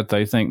have it,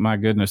 they think, my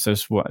goodness,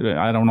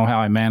 I don't know how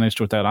I managed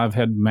with that. I've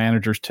had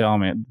managers tell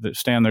me that,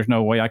 Stan, there's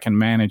no way I can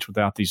manage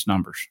without these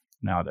numbers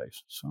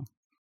nowadays. So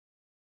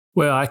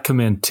Well, I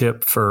commend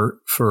Tip for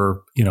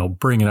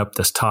bringing up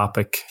this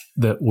topic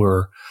that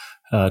we're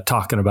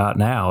talking about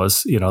now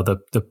is,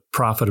 the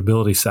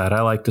profitability side.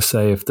 I like to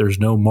say if there's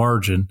no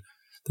margin,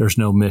 there's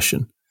no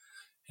mission.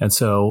 And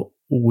so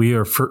we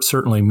are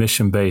certainly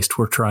mission-based.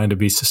 We're trying to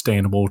be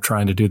sustainable,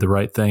 trying to do the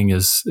right thing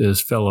as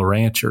fellow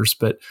ranchers.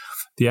 But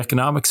the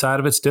economic side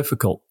of it's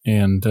difficult.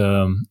 And,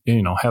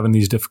 having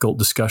these difficult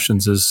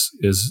discussions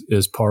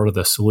is part of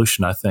the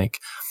solution, I think.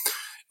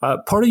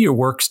 Part of your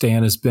work,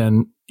 Stan, has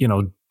been,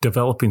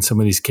 developing some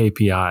of these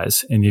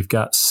KPIs, and you've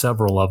got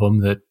several of them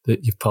that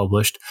you've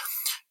published.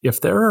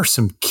 If there are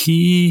some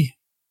key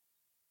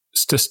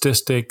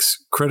statistics,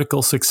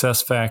 critical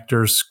success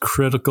factors,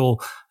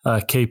 critical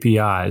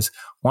KPIs,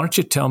 why don't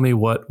you tell me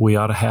what we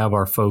ought to have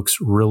our folks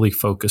really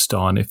focused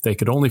on? If they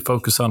could only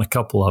focus on a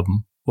couple of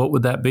them, what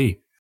would that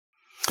be?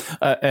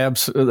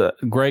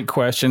 Absolutely. Great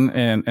question.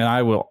 And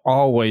I will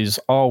always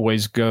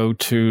go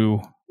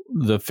to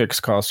the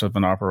fixed cost of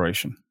an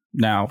operation.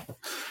 Now,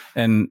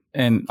 and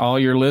all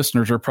your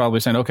listeners are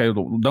probably saying, okay,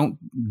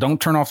 don't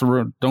turn off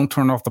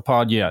the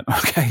pod yet.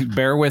 Okay.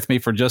 Bear with me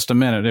for just a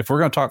minute. If we're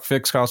going to talk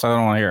fixed costs, I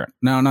don't want to hear it.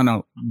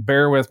 No.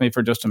 Bear with me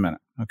for just a minute.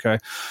 Okay.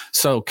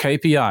 So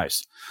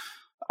KPIs.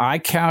 I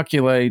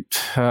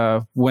calculate,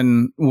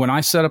 when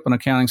I set up an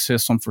accounting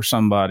system for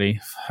somebody,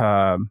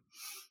 I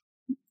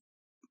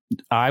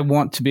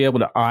want to be able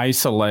to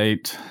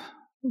isolate,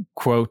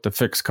 quote, the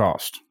fixed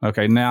cost.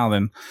 Okay. Now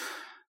then,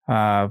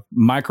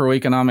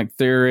 microeconomic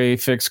theory,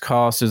 fixed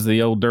cost is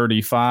the old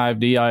dirty five,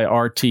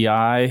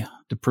 DIRTI,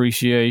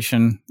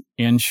 depreciation,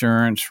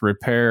 insurance,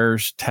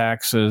 repairs,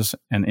 taxes,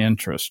 and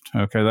interest.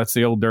 Okay. That's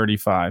the old dirty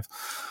five.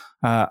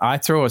 I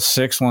throw a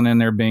sixth one in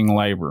there being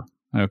labor.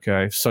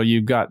 Okay. So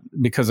you've got,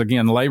 because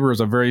again, labor is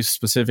a very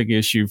specific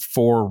issue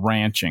for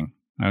ranching.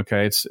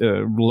 Okay. It's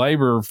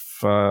labor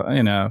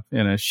in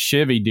a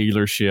Chevy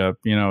dealership,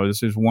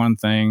 is one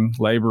thing.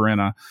 Labor in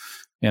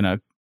a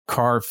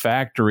car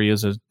factory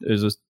is a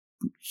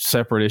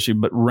separate issue,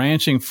 but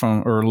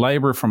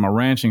labor from a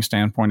ranching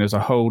standpoint is a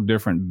whole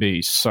different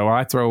beast. So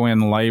I throw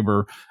in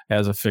labor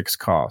as a fixed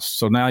cost.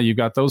 So now you've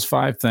got those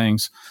five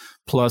things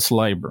plus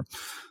labor.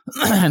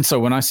 And so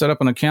when I set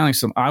up an accounting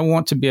system, I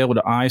want to be able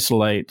to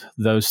isolate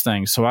those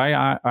things. So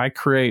I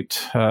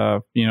create,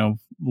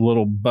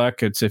 little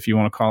buckets, if you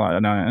want to call it.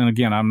 And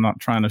again, I'm not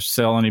trying to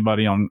sell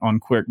anybody on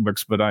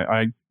QuickBooks, but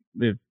a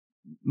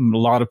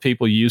lot of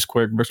people use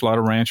QuickBooks. A lot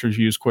of ranchers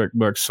use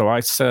QuickBooks. So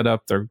I set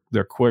up their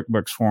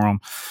QuickBooks for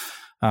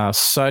them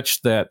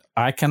such that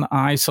I can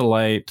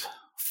isolate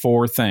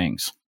four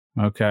things.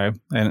 Okay.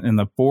 And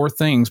the four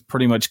things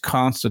pretty much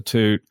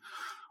constitute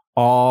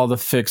all the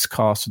fixed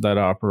costs of that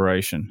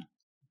operation.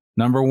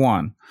 Number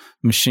one,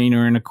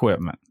 machinery and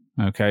equipment.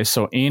 Okay.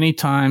 So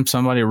anytime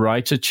somebody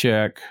writes a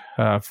check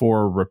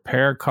for a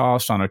repair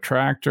cost on a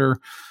tractor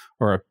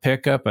or a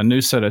pickup, a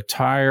new set of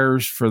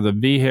tires for the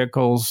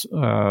vehicles,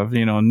 a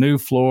new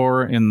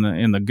floor in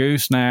the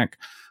gooseneck,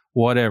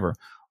 whatever,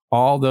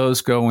 all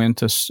those go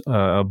into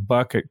a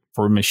bucket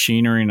for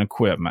machinery and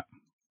equipment.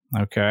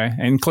 Okay.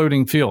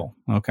 Including fuel.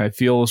 Okay.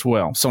 Fuel as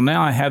well. So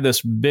now I have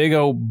this big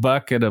old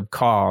bucket of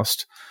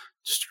cost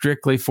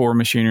strictly for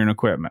machinery and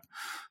equipment.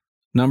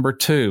 Number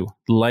two,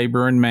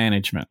 labor and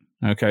management.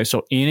 Okay.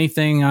 So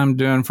anything I'm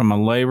doing from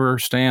a labor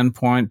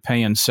standpoint,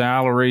 paying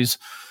salaries,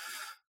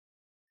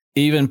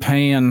 even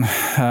paying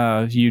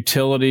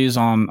utilities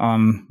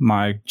on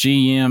my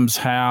GM's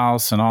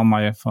house and all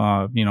my,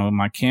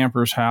 my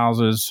campers'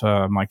 houses,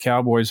 my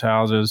cowboys'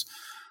 houses,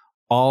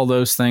 all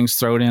those things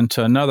thrown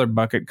into another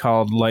bucket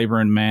called labor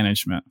and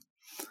management.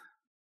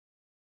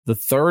 The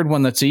third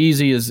one that's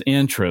easy is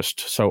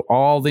interest. So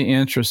all the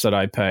interest that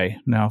I pay.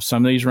 Now,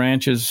 some of these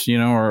ranches,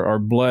 are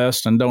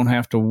blessed and don't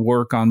have to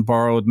work on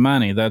borrowed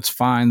money. That's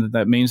fine.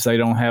 That means they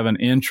don't have an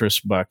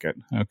interest bucket.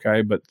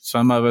 Okay. But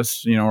some of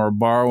us, are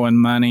borrowing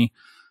money,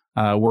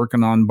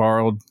 working on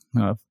borrowed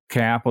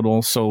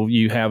capital. So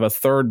you have a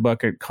third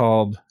bucket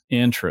called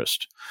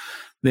interest.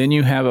 Then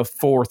you have a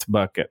fourth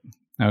bucket.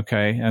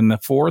 Okay. And the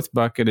fourth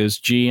bucket is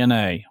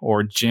G&A,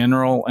 or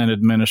general and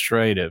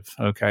administrative.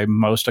 Okay.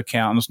 Most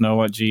accountants know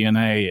what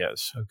G&A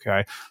is.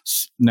 Okay.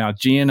 Now,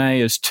 G&A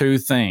is two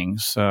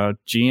things.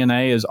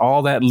 G&A is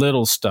all that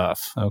little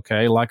stuff.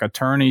 Okay. Like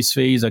attorney's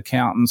fees,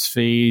 accountant's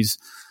fees.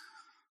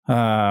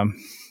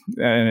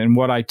 And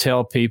what I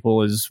tell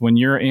people is when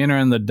you're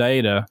entering the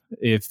data,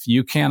 if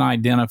you can't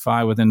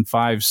identify within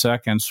 5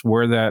 seconds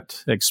where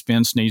that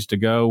expense needs to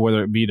go,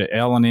 whether it be to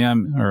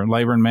L&M or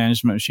labor and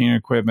management, machinery,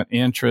 equipment,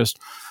 interest,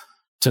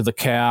 to the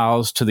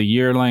cows, to the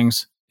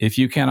yearlings, if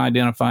you can't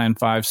identify in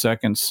 5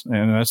 seconds,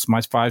 and that's my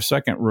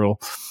 5-second rule,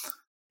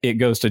 it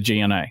goes to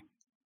G&A.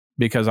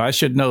 Because I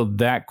should know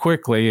that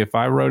quickly. If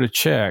I wrote a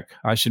check,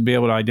 I should be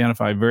able to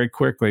identify very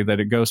quickly that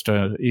it goes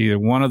to either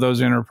one of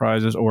those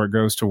enterprises or it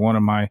goes to one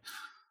of my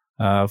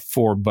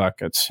 4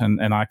 buckets.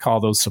 And I call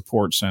those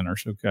support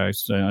centers. Okay.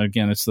 So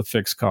again, it's the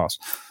fixed cost.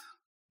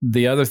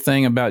 The other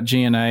thing about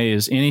G&A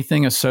is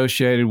anything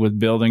associated with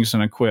buildings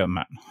and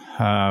equipment.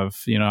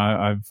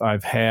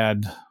 I've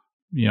had,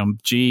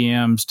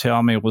 GMs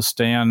tell me, well,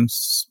 Stan,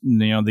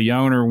 the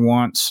owner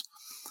wants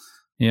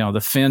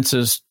the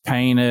fences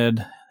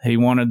painted. He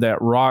wanted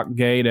that rock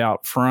gate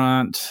out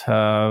front.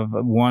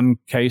 One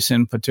case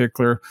in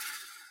particular,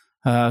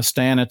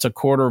 Stan, it's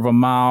 1/4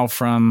 mile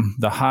from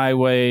the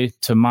highway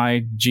to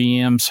my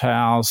GM's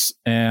house,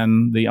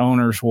 and the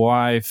owner's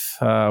wife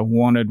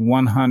wanted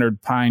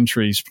 100 pine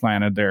trees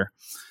planted there.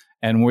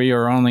 And we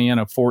are only in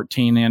a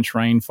 14-inch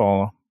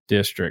rainfall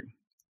district.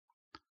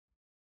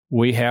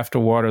 We have to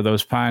water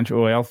those pine trees.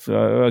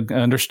 Well,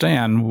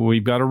 understand,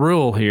 we've got a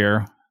rule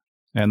here,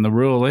 and the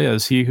rule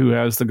is he who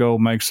has the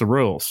gold makes the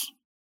rules.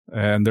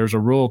 And there's a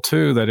rule,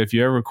 too, that if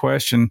you ever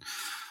question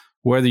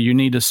whether you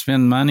need to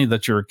spend money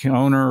that your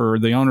owner or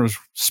the owner's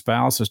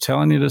spouse is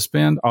telling you to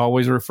spend,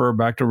 always refer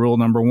back to rule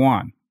number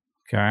 1,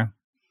 okay?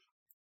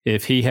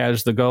 If he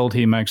has the gold,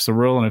 he makes the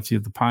rule, and if you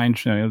the pine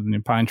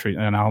tree,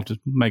 and I'll just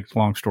make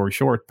long story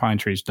short, pine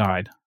trees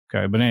died,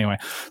 okay? But anyway,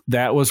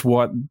 that was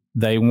what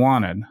they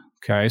wanted,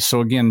 okay? So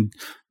again,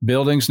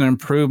 buildings and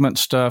improvement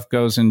stuff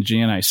goes in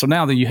G&A. So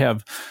now that you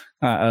have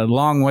a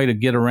long way to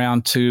get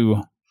around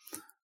to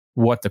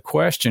what the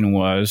question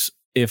was,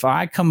 if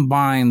I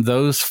combine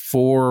those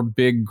 4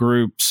 big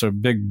groups or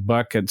big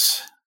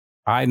buckets,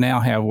 I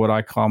now have what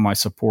I call my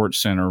support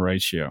center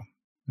ratio,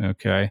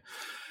 okay?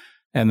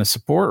 And the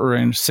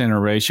support center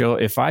ratio,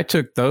 if I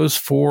took those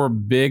 4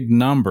 big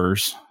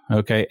numbers,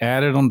 okay,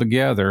 added them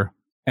together,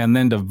 and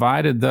then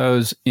divided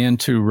those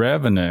into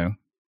revenue,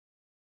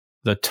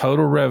 the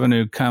total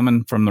revenue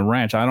coming from the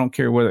ranch, I don't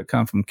care whether it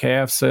comes from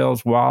calf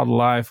sales,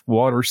 wildlife,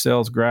 water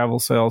sales, gravel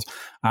sales,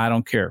 I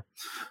don't care.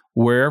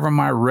 Wherever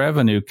my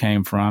revenue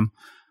came from,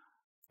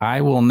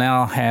 I will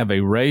now have a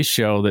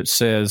ratio that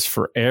says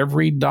for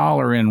every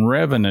dollar in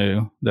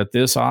revenue that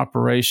this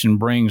operation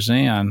brings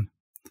in,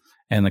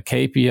 and the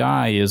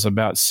KPI is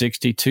about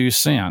 62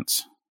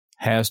 cents,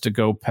 has to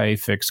go pay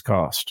fixed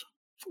cost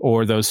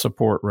or those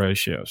support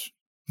ratios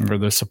or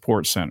the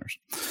support centers.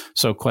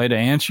 So, Clay, to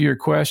answer your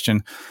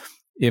question,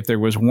 if there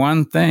was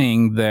one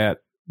thing that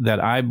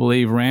I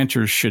believe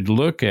ranchers should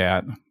look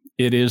at,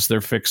 it is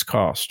their fixed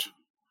cost.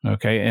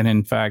 Okay. And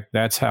in fact,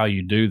 that's how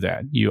you do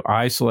that. You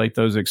isolate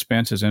those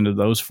expenses into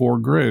those 4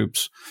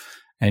 groups,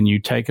 and you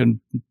take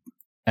an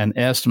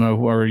estimate,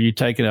 or you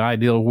take an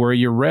idea of where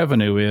your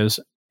revenue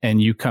is,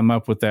 and you come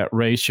up with that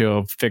ratio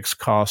of fixed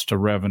cost to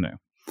revenue.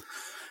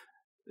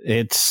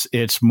 It's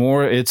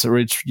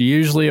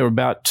usually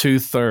about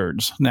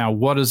 2/3. Now,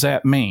 what does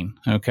that mean?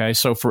 Okay.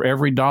 So for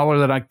every dollar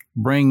that I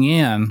bring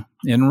in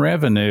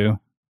revenue,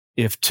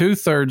 if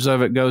 2/3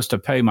 of it goes to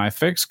pay my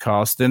fixed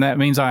costs, then that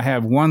means I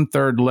have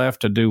 1/3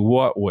 left to do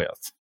what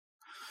with?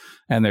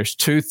 And there's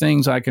 2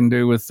 things I can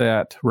do with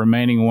that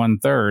remaining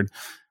 1/3.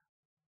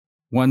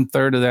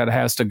 1/3 of that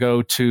has to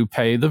go to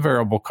pay the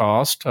variable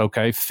cost,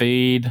 okay,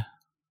 feed,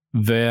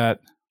 vet,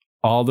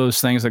 all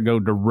those things that go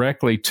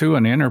directly to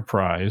an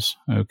enterprise,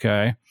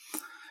 okay?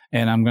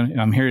 And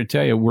I'm here to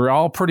tell you, we're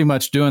all pretty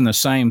much doing the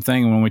same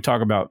thing when we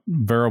talk about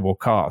variable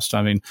cost.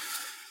 I mean,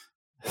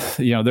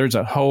 there's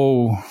a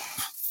whole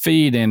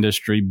feed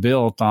industry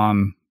built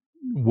on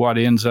what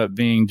ends up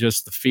being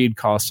just the feed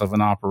cost of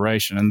an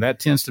operation. And that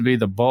tends to be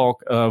the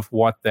bulk of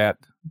what that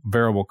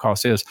variable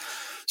cost is.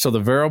 So the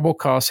variable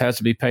cost has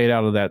to be paid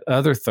out of that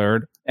other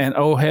third. And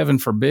oh, heaven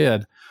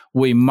forbid,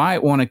 we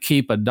might want to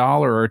keep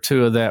 $1 or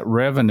 $2 of that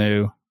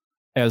revenue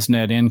as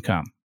net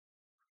income.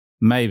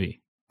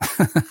 Maybe.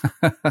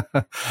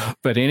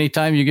 But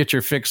anytime you get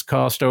your fixed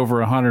cost over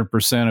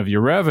 100% of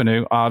your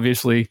revenue,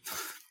 obviously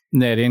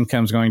net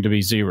income is going to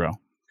be 0.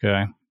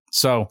 Okay.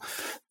 So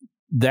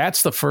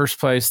that's the first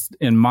place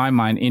in my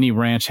mind any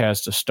ranch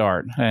has to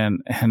start.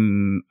 And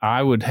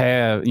I would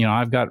have,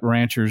 I've got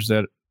ranchers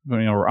that,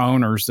 or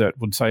owners that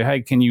would say, hey,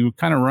 can you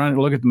kind of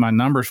look at my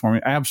numbers for me?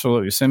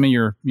 Absolutely. Send me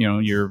your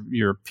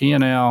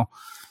P&L,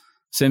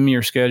 send me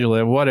your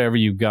schedule, whatever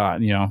you've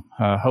got,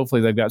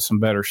 hopefully they've got some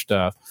better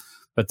stuff,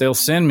 but they'll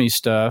send me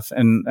stuff.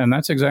 And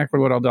that's exactly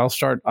what I'll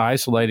start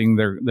isolating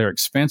their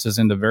expenses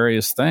into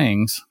various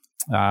things.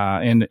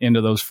 Into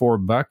those 4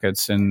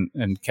 buckets and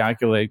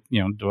calculate,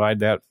 divide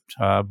that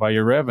by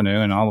your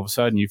revenue. And all of a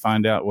sudden you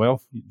find out,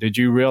 well, did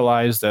you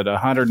realize that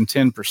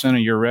 110%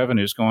 of your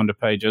revenue is going to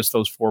pay just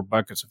those 4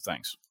 buckets of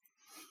things?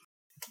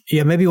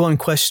 Yeah, maybe one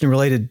question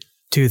related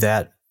to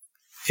that.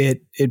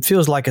 It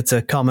feels like it's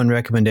a common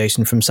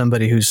recommendation from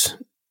somebody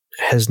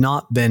has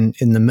not been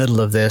in the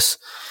middle of this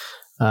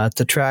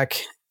to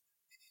track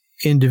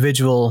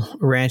individual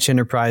ranch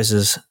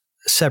enterprises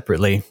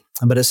separately.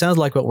 But it sounds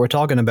like what we're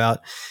talking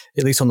about,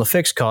 at least on the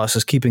fixed cost,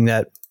 is keeping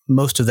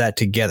most of that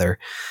together.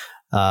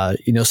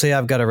 Say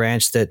I've got a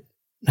ranch that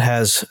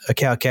has a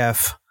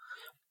cow-calf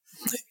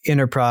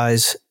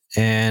enterprise,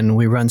 and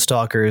we run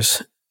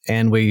stalkers,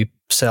 and we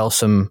sell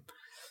some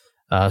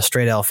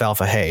straight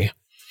alfalfa hay.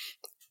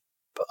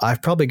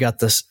 I've probably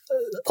got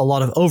a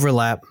lot of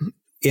overlap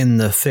in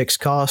the fixed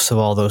costs of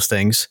all those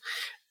things.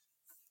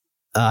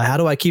 How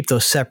do I keep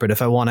those separate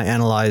if I want to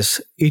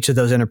analyze each of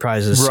those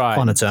enterprises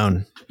on its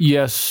own?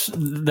 Yes,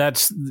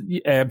 that's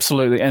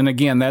absolutely. And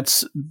again,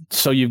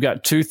 so you've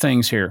got 2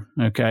 things here.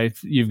 Okay.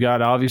 You've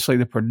got obviously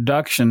the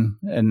production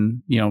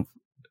and,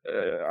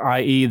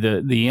 i.e.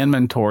 the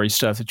inventory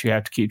stuff that you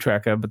have to keep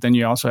track of, but then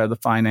you also have the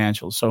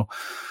financials. So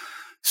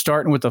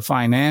starting with the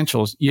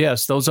financials,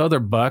 yes, those other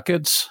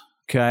buckets,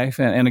 okay,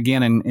 and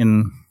again,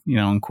 in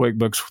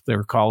QuickBooks,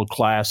 they're called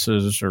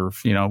classes, or,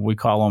 we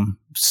call them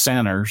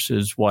centers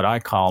is what I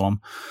call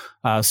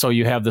them. So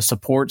you have the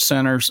support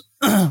centers,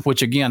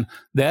 which again,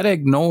 that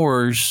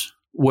ignores,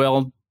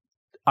 well,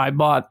 I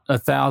bought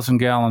 1,000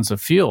 gallons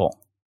of fuel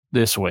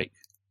this week.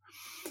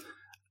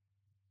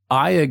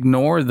 I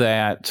ignore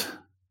that.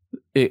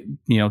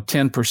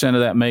 10%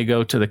 of that may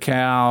go to the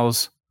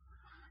cows.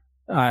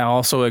 I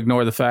also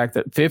ignore the fact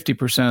that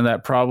 50% of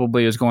that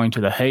probably is going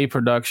to the hay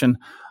production.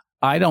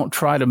 I don't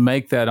try to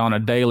make that on a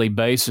daily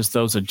basis,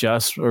 those those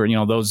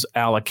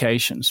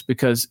allocations,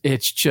 because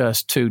it's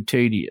just too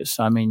tedious.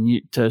 I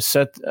mean,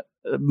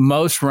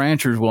 most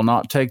ranchers will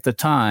not take the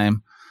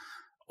time,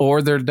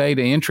 or their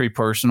data entry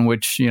person,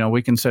 which,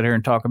 we can sit here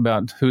and talk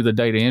about who the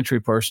data entry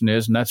person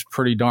is, and that's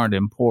pretty darned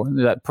important.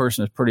 That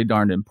person is pretty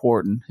darned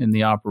important in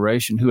the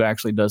operation, who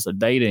actually does the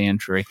data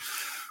entry.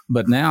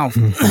 But now,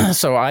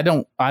 so I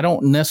don't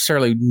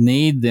necessarily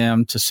need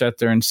them to sit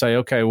there and say,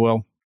 okay,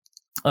 well,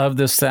 of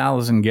this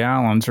 1,000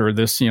 gallons, or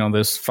this,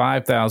 this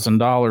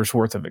 $5,000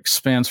 worth of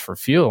expense for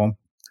fuel,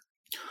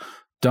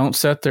 don't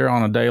sit there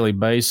on a daily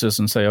basis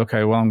and say,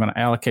 okay, well, I'm going to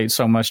allocate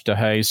so much to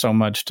hay, so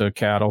much to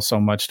cattle, so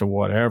much to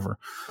whatever.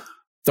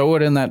 Throw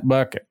it in that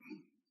bucket.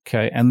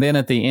 Okay. And then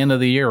at the end of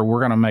the year,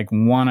 we're going to make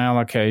one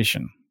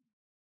allocation.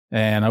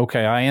 And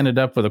okay, I ended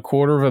up with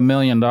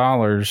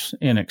 $250,000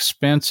 in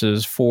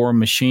expenses for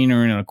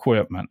machinery and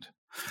equipment.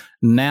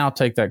 Now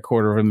take that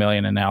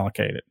 $250,000 and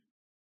allocate it.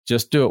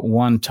 Just do it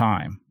one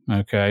time.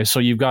 Okay. So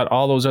you've got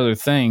all those other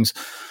things.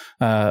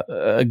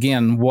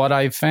 Again, what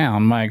I've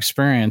found, my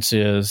experience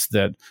is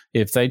that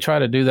if they try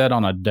to do that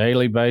on a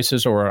daily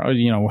basis, or,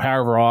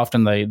 however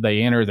often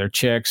they enter their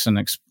checks and,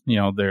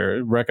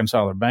 they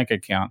reconcile their bank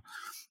account,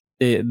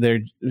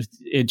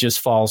 it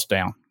just falls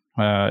down.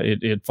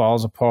 It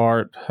falls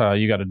apart.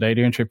 You got a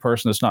data entry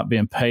person that's not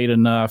being paid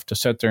enough to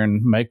sit there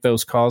and make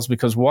those calls,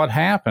 because what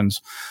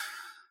happens,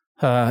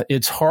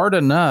 it's hard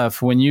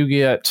enough when you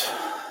get,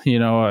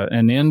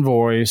 an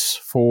invoice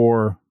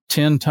for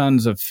 10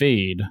 tons of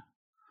feed,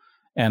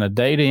 and a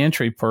data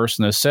entry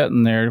person is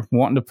sitting there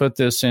wanting to put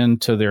this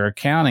into their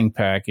accounting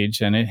package,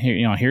 and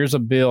here's a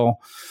bill,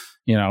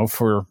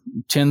 for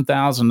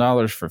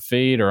 $10,000 for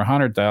feed, or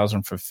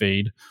 $100,000 for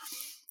feed,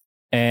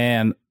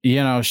 and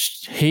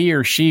he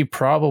or she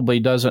probably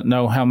doesn't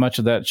know how much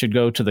of that should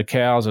go to the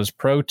cows as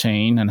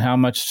protein, and how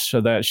much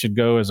of that should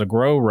go as a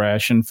grow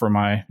ration for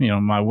my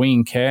my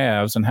weaned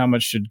calves, and how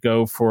much should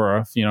go for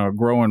a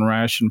growing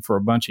ration for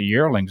a bunch of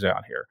yearlings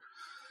out here.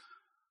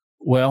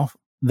 Well,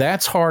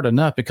 that's hard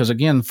enough, because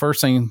again, the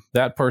first thing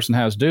that person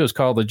has to do is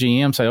call the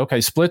GM, say, okay,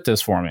 split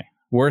this for me.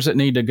 Where does it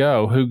need to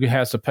go? Who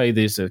has to pay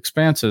these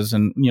expenses?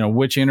 And,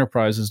 which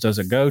enterprises does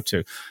it go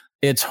to?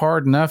 It's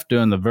hard enough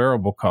doing the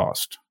variable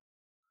cost.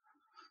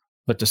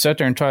 But to sit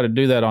there and try to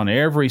do that on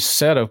every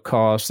set of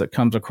costs that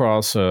comes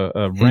across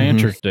a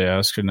rancher's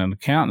desk and an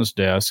accountant's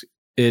desk,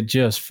 it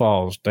just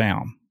falls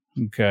down.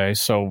 Okay.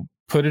 So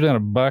put it in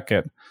a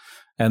bucket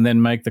and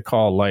then make the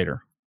call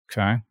later.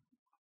 Okay.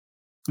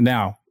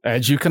 Now,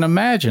 as you can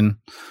imagine,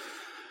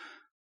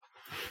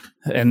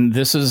 and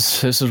this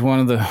is one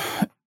of the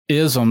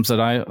isms that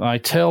I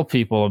tell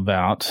people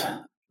about,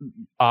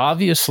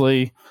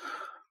 obviously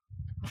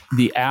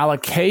the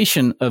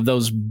allocation of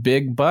those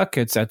big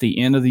buckets at the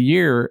end of the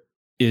year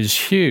is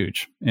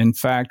huge. In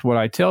fact, what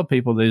I tell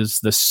people is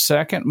the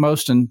second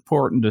most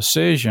important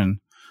decision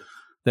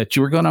that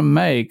you're going to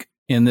make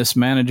in this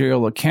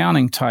managerial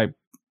accounting type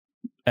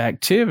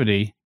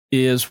activity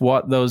is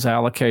what those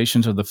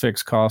allocations of the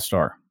fixed costs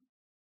are,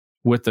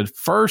 with the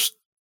first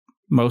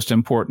most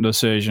important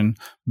decision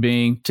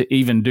being to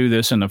even do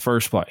this in the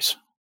first place.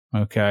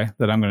 Okay,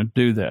 that I'm going to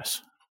do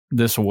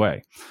this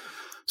way.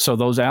 So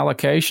those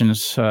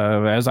allocations,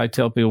 as I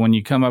tell people, when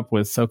you come up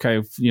with,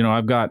 okay,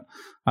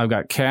 I've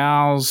got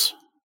cows.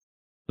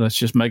 Let's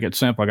just make it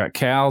simple. I got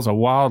cows, a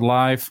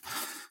wildlife,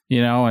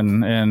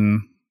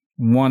 and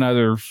one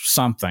other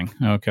something.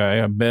 Okay,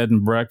 a bed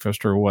and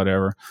breakfast or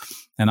whatever.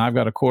 And I've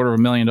got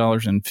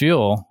 $250,000 in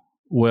fuel.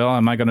 Well,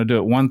 am I going to do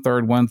it 1/3,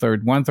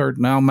 1/3, 1/3?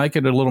 No, make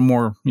it a little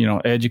more,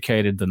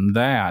 educated than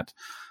that.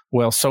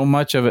 Well, so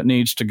much of it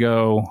needs to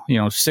go,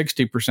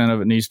 60%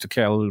 of it needs to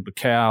go to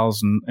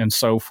cows and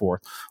so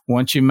forth.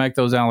 Once you make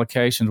those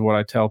allocations, what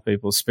I tell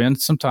people is spend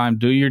some time,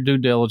 do your due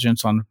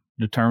diligence on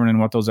determining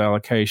what those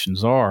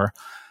allocations are,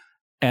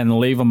 and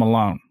leave them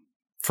alone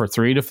for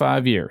 3 to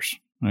 5 years.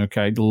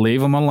 Okay,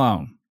 leave them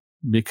alone,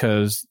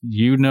 because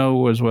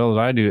as well as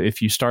I do,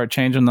 if you start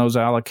changing those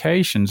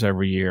allocations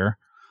every year,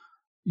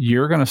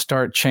 you're going to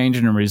start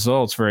changing the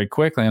results very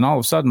quickly. And all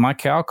of a sudden, my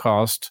cow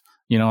cost,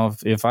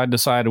 if I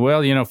decide,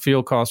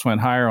 fuel costs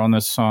went higher on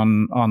this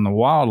on the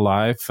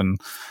wildlife, and,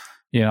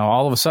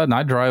 all of a sudden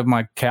I drive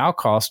my cow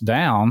costs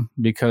down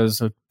because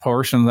a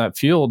portion of that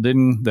fuel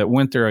that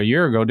went there a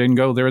year ago didn't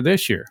go there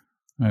this year.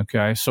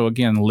 Okay. So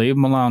again, leave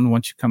them alone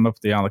once you come up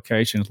with the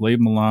allocations, leave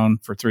them alone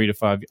for 3 to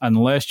 5,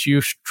 unless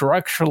you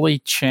structurally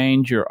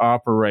change your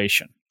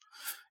operation.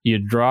 You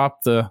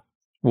drop the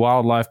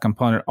wildlife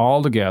component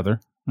altogether.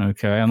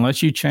 Okay.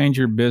 Unless you change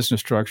your business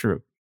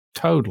structure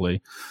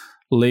totally,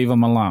 leave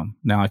them alone.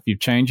 Now, if you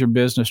change your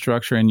business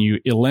structure and you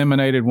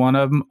eliminated one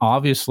of them,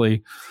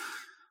 obviously,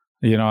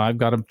 I've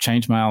got to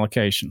change my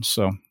allocations.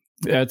 So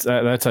that's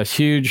a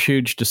huge,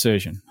 huge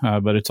decision,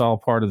 but it's all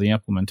part of the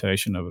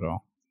implementation of it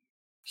all.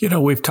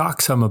 We've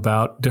talked some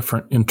about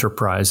different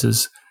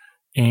enterprises,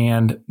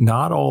 and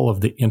not all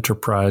of the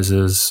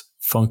enterprises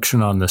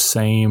function on the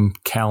same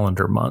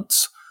calendar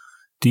months.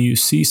 Do you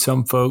see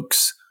some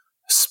folks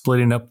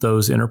splitting up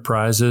those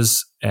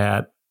enterprises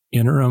at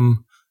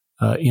interim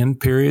end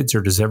periods,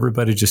 or does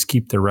everybody just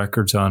keep their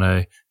records on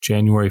a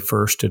January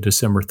 1st to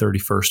December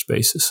 31st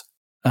basis?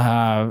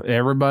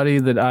 Everybody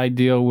that I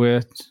deal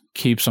with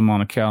keeps them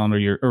on a calendar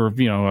year or,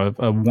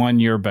 a 1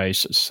 year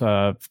basis.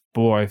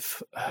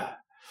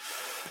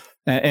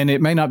 And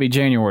it may not be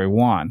January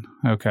 1.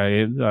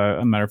 Okay.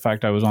 A matter of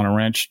fact, I was on a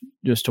ranch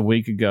just a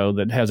week ago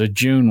that has a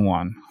June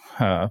 1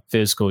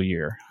 fiscal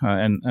year.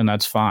 And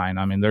that's fine.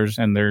 I mean, there's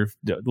a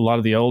lot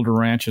of the older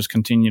ranches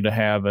continue to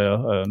have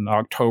an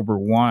October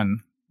 1,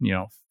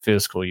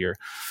 fiscal year.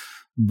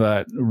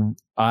 But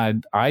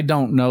I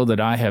don't know that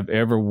I have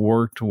ever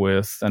worked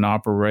with an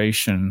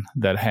operation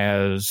that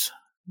has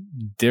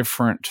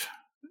different,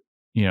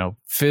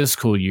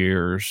 fiscal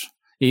years,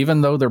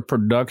 even though their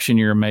production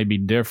year may be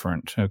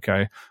different.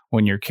 Okay.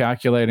 When you're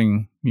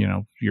calculating,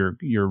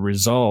 your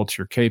results,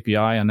 your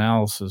KPI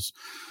analysis,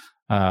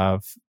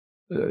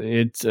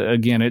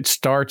 it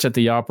starts at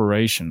the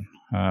operation,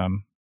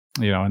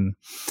 and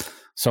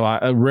so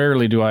I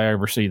rarely do I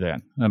ever see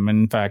that. I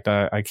mean, in fact,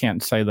 I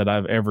can't say that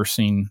I've ever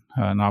seen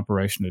an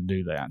operation to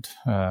do that.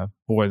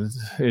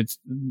 It's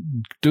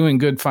doing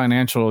good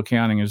financial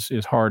accounting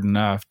is hard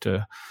enough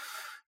to,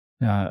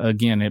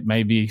 again, it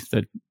may be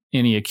that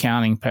any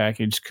accounting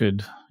package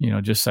could,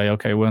 just say,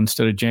 okay, well,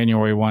 instead of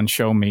January 1,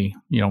 show me,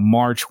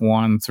 March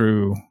 1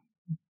 through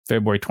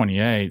February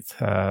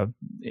 28th.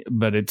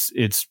 But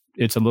it's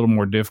a little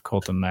more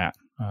difficult than that.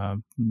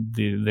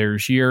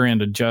 There's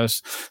year-end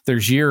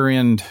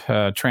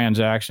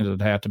transactions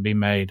that have to be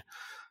made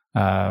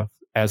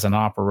as an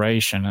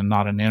operation and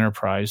not an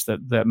enterprise.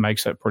 That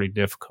makes that pretty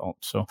difficult.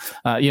 So,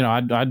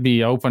 I'd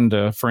be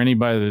open for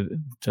anybody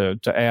to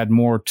add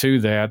more to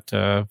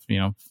that.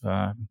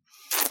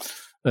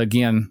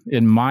 Again,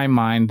 in my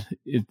mind,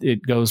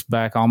 it goes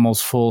back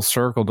almost full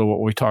circle to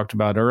what we talked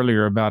about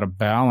earlier about a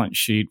balance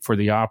sheet for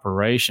the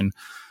operation.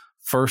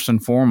 First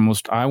and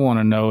foremost, I want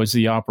to know, is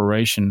the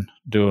operation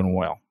doing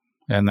well?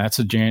 And that's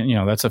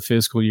that's a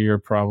fiscal year,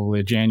 probably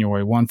a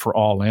January 1 for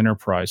all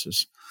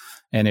enterprises.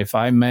 And if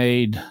I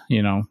made,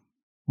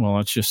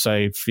 let's just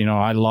say,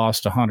 I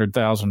lost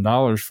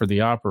 $100,000 for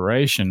the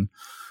operation,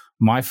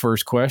 my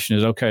first question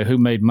is, okay, who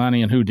made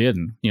money and who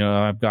didn't?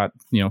 I've got,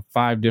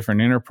 5 different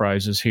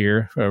enterprises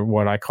here, or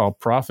what I call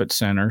profit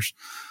centers,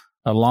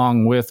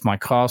 along with my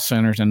cost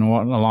centers and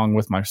along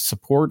with my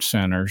support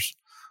centers.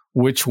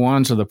 Which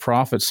ones of the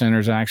profit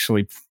centers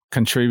actually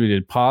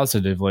contributed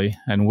positively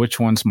and which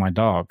one's my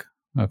dog?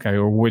 Okay.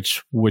 Or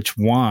which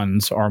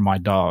ones are my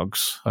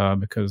dogs?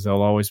 Because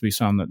there'll always be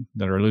some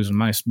that are losing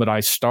money, but I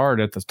start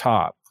at the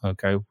top.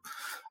 Okay.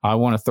 I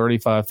want a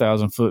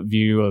 35,000 foot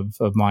view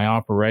of my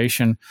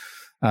operation.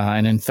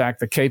 And in fact,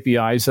 the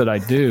KPIs that I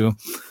do,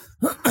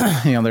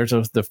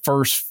 there's the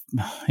first,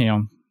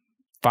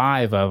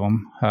 5 of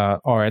them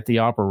are at the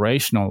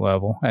operational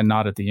level and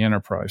not at the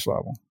enterprise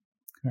level.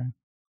 Okay.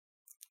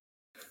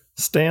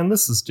 Stan,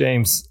 this is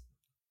James.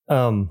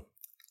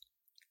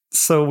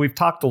 So we've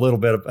talked a little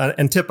bit,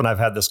 and Tip and I've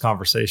had this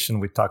conversation.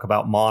 We talk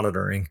about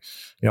monitoring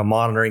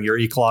your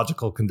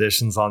ecological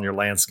conditions on your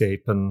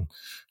landscape and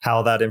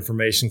how that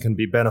information can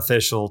be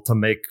beneficial to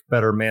make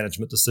better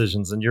management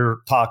decisions. And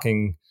you're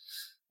talking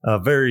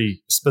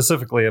very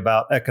specifically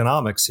about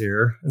economics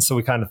here. And so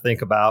we kind of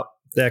think about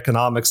the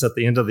economics at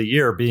the end of the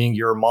year being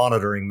your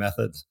monitoring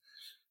method.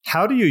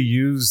 How do you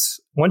use,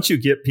 once you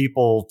get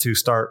people to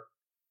start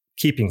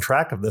keeping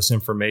track of this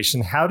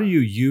information, how do you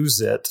use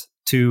it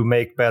to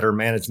make better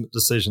management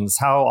decisions?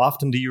 How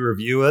often do you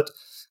review it?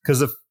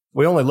 Because if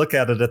we only look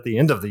at it at the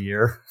end of the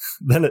year,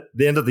 then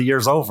the end of the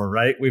year's over,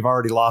 right? We've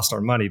already lost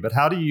our money. But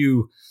how do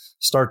you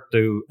start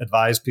to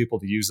advise people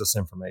to use this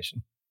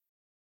information?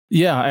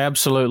 Yeah,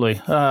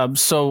 absolutely.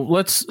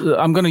 So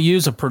I'm going to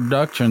use a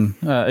production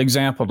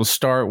example to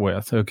start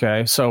with.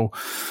 Okay. So,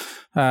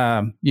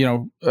 and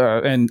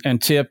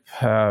Tip,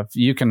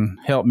 you can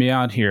help me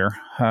out here.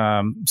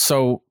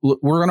 So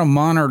we're going to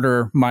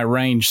monitor my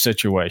range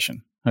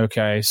situation.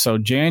 Okay. So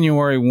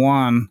January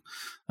 1,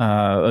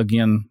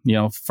 again,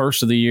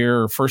 first of the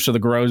year, or first of the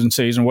grazing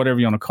season, whatever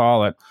you want to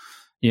call it.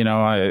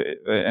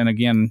 And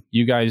again,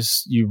 you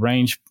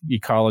range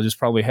ecologists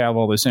probably have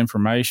all this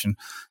information.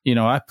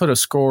 I put a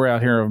score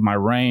out here of my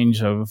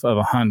range of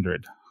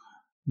 100.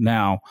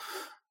 Now,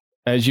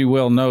 as you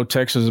well know,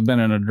 Texas has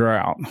been in a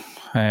drought.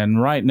 And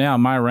right now,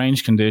 my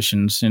range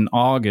conditions in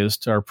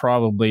August are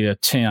probably a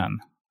 10.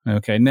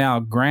 Okay. Now,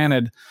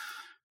 granted,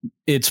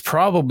 it's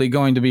probably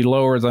going to be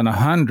lower than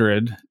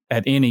 100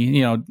 at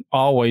any,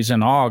 always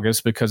in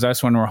August, because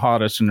that's when we're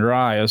hottest and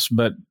driest.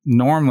 But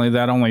normally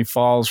that only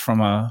falls from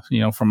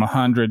from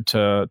 100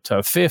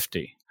 to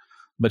 50.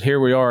 But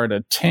here we are at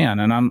a 10,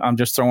 and I'm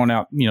just throwing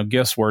out,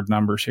 guesswork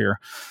numbers here.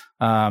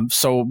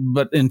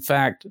 But in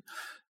fact,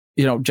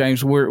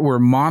 James, we're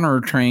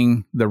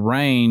monitoring the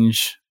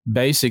range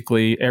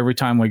basically every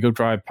time we go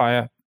drive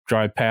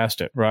past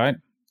it, right?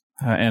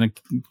 And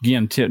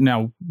again,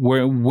 now,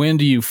 when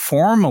do you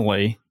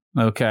formally,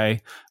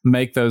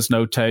 make those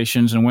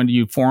notations, and when do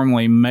you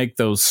formally make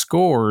those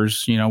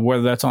scores,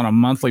 whether that's on a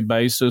monthly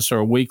basis or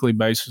a weekly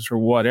basis or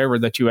whatever,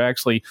 that you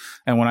actually,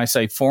 and when I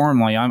say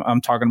formally, I'm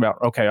talking about,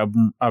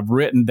 I've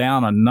written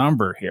down a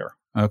number here.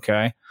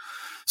 Okay.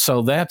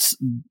 So that's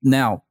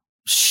now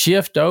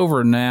shift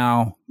over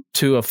now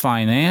to a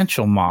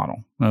financial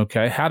model.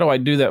 Okay. How do I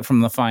do that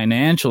from the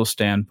financial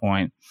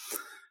standpoint?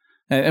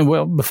 And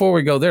well, before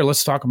we go there,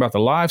 let's talk about the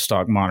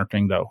livestock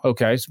monitoring, though.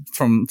 Okay,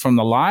 from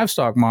the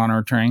livestock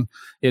monitoring,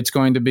 it's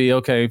going to be,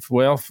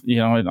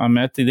 I'm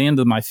at the end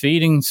of my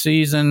feeding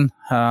season,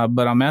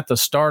 but I'm at the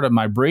start of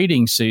my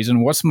breeding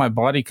season. What's my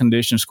body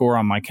condition score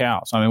on my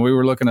cows? I mean, we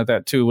were looking at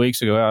that 2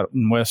 weeks ago out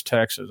in West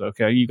Texas.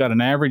 Okay, you got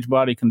an average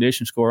body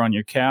condition score on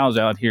your cows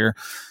out here,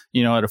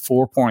 at a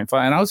 4.5.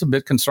 And I was a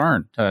bit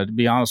concerned, to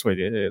be honest with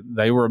you.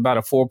 They were about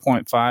a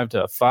 4.5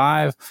 to a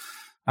 5.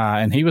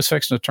 And he was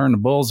fixing to turn the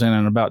bulls in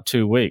about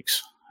 2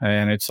 weeks.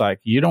 And it's like,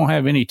 you don't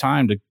have any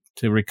time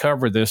to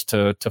recover this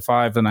to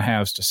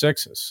 5.5s to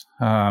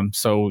 6s.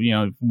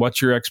 So,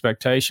 what's your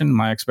expectation?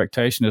 My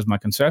expectation is my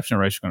conception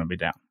ratio is going to be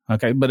down.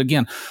 Okay. But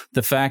again,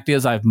 the fact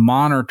is I've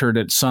monitored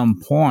at some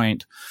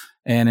point,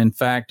 and in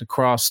fact,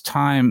 across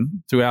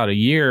time throughout a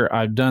year,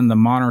 I've done the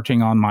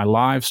monitoring on my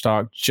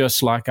livestock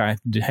just like I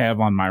have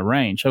on my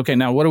range. Okay.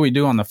 Now, what do we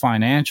do on the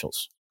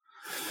financials?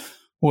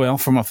 Well,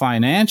 from a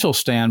financial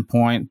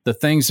standpoint, the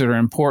things that are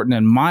important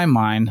in my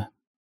mind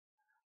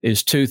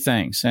is two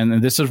things.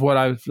 And this is what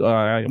I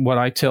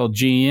tell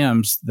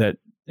GMs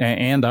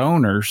and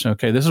owners.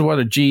 Okay, this is what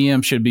a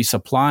GM should be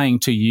supplying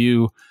to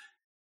you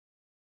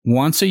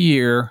once a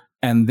year,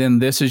 and then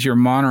this is your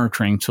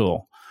monitoring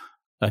tool.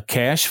 A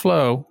cash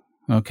flow,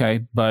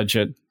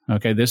 budget.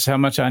 Okay, this is how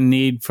much I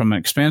need from an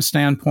expense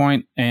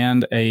standpoint,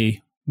 and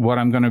what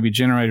I'm going to be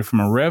generated from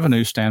a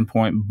revenue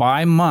standpoint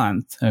by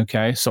month.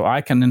 Okay. So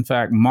I can in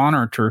fact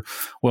monitor,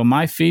 well,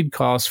 my feed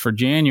cost for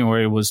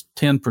January was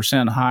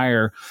 10%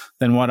 higher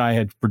than what I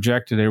had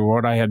projected or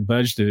what I had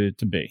budgeted it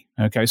to be.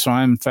 Okay. So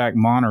I'm in fact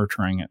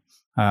monitoring it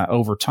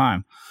over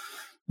time.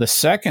 The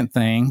second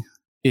thing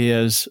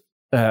is,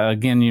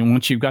 again,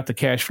 once you've got the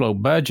cash flow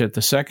budget,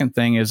 the second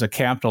thing is a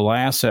capital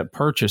asset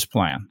purchase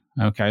plan.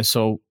 Okay.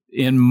 So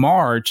in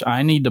March,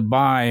 I need to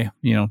buy,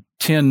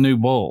 10 new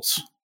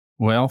bulls.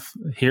 Well,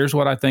 here's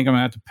what I think I'm going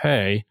to have to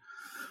pay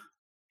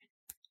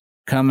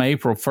come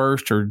April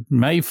 1st or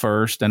May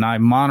 1st, and I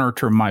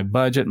monitor my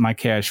budget, my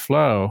cash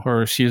flow,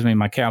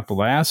 my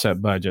capital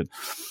asset budget.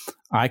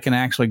 I can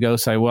actually go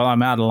say, well,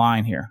 I'm out of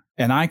line here.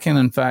 And I can,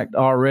 in fact,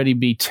 already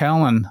be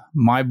telling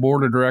my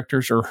board of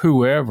directors or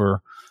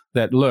whoever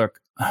that,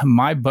 look,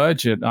 my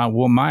budget,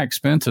 my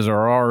expenses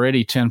are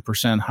already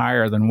 10%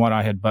 higher than what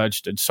I had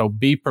budgeted. So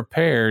be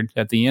prepared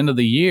at the end of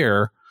the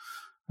year.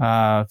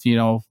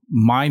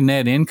 My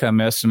net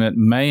income estimate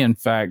may, in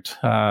fact,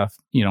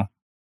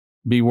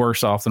 be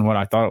worse off than what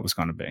I thought it was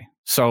going to be.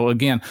 So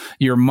again,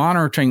 you're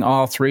monitoring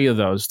all three of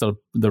those,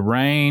 the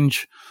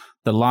range,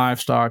 the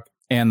livestock,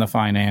 and the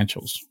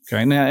financials.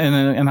 Okay.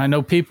 And I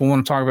know people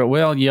want to talk about,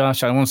 well,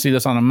 yes, I want to see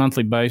this on a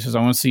monthly basis.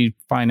 I want to see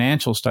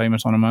financial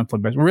statements on a monthly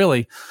basis.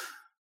 Really,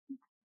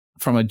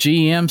 from a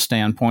GM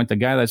standpoint, the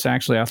guy that's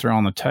actually out there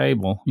on the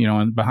table,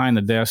 and behind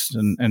the desk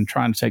and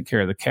trying to take care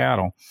of the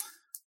cattle,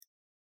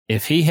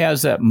 if he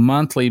has that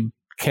monthly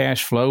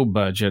cash flow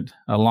budget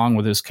along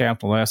with his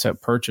capital asset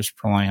purchase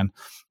plan,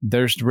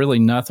 there's really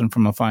nothing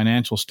from a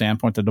financial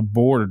standpoint that the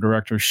board of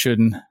directors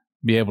shouldn't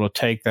be able to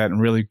take that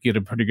and really get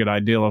a pretty good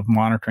idea of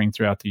monitoring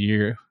throughout the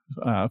year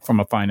from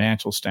a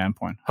financial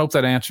standpoint. Hope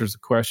that answers the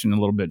question a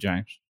little bit,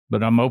 James,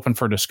 but I'm open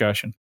for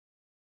discussion.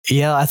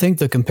 Yeah, I think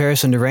the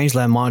comparison to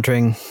rangeland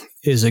monitoring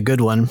is a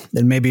good one.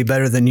 It may be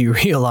better than you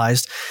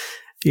realized.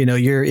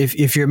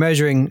 If you're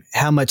measuring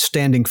how much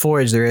standing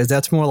forage there is,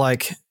 that's more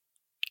like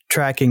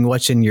tracking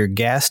what's in your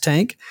gas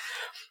tank.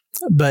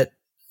 But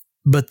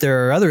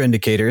there are other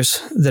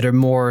indicators that are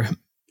more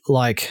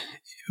like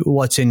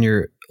what's in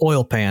your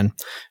oil pan.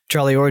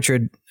 Charlie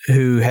Orchard,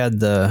 who had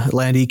the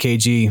Land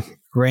EKG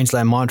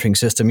rangeland monitoring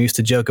system, used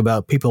to joke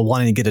about people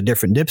wanting to get a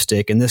different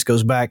dipstick. And this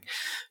goes back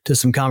to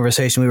some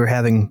conversation we were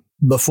having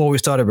before we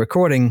started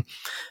recording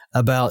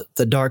about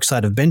the dark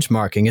side of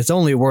benchmarking. It's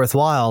only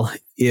worthwhile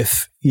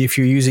if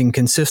you're using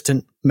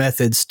consistent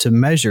methods to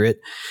measure it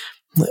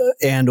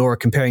and or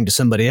comparing to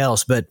somebody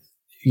else. But,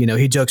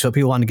 he jokes about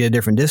people wanting to get a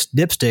different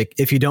dipstick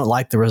if you don't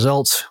like the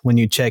results when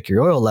you check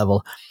your oil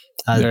level.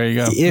 There you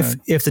go.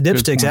 If the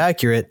dipstick's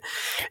accurate,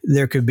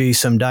 there could be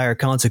some dire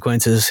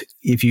consequences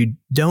if you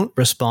don't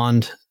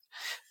respond,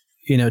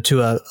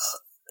 to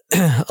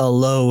a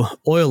low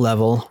oil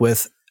level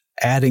with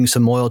adding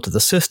some oil to the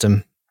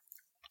system.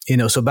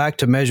 So back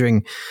to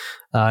measuring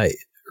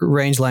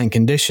rangeland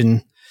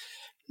condition,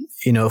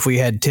 if we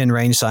had 10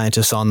 range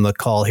scientists on the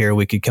call here,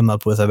 we could come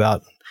up with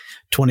about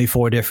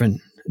 24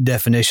 different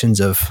definitions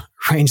of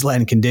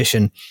rangeland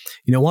condition.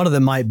 One of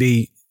them might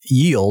be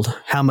yield,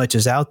 how much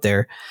is out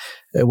there,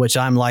 which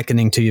I'm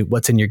likening to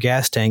what's in your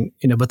gas tank.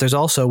 But there's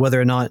also whether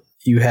or not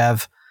you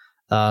have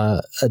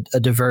a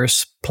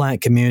diverse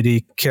plant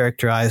community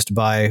characterized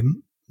by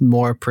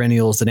more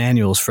perennials than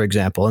annuals, for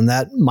example. And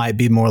that might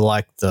be more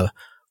like the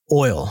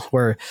oil,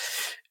 where,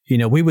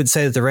 we would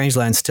say that the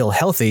rangeland's still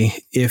healthy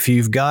if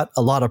you've got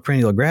a lot of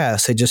perennial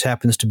grass. It just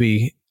happens to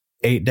be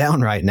 8 down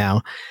right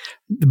now,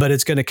 but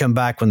it's going to come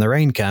back when the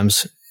rain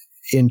comes.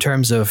 In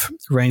terms of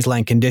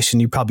rangeland condition,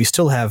 you probably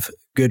still have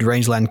good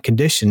rangeland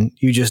condition.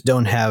 You just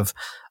don't have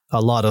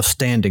a lot of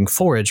standing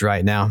forage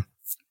right now.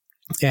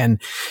 And,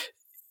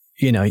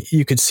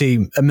 you could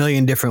see a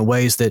million different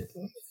ways that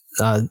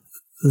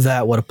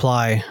that would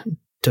apply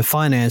to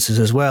finances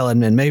as well.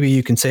 And maybe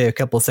you can say a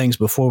couple of things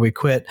before we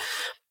quit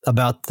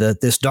about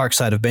this dark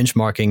side of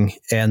benchmarking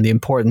and the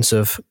importance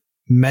of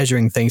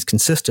measuring things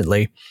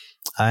consistently.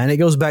 And it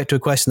goes back to a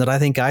question that I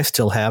think I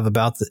still have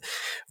about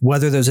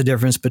whether there's a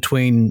difference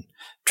between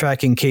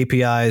tracking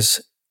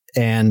KPIs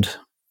and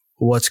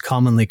what's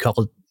commonly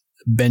called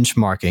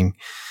benchmarking.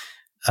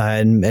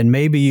 And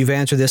maybe you've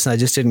answered this and I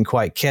just didn't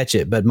quite catch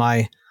it, but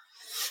my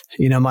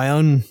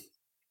own,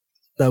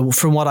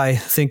 from what I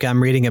think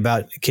I'm reading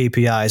about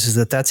KPIs, is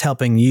that that's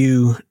helping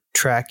you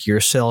track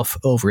yourself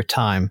over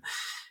time,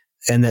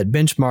 and that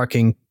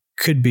benchmarking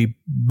could be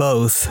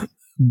both,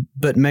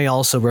 but may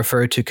also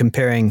refer to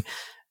comparing,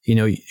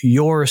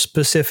 your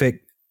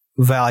specific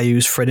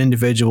values for an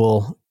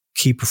individual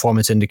key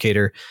performance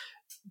indicator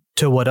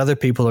to what other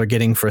people are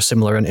getting for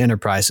similar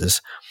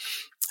enterprises.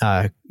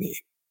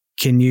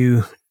 Can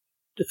you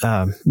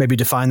maybe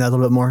define that a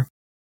little bit more?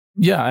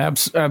 Yeah,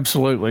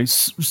 absolutely.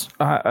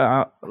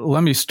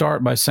 Let me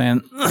start by saying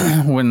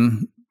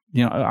when,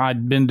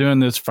 I'd been doing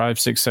this 5,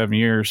 6, 7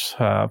 years,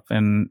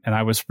 and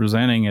I was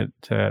presenting it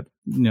at,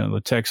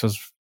 the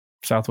Texas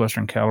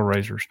Southwestern Cattle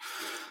Raisers.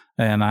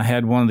 And I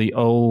had one of the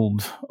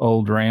old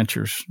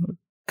ranchers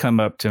come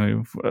up to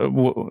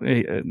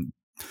me,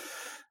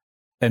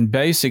 and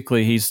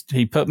basically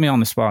he put me on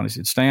the spot. And he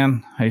said,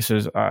 "Stan," he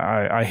says,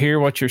 I hear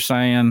what you're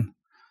saying,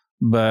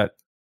 but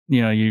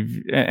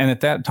and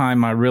at that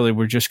time I really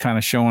were just kind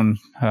of showing,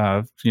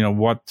 what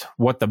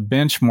the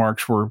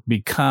benchmarks were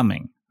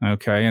becoming.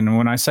 Okay. And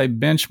when I say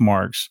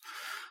benchmarks,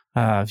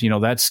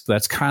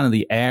 that's kind of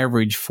the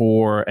average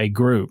for a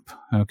group.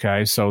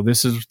 Okay. So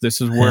this is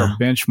where a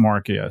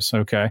benchmark is.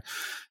 Okay.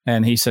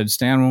 And he said,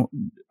 "Stan,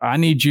 I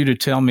need you to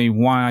tell me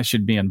why I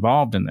should be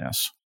involved in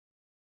this."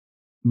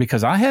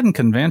 Because I hadn't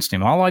convinced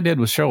him. All I did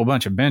was show a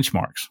bunch of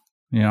benchmarks,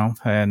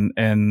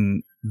 and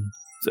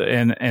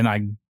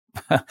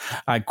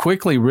I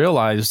quickly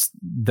realized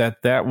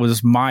that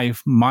was my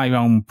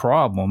own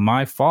problem,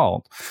 my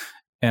fault.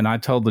 And I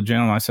told the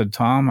gentleman, I said,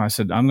 "Tom," I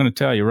said, "I'm going to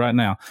tell you right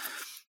now,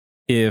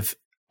 if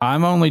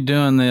I'm only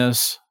doing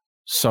this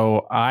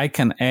so I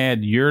can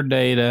add your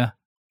data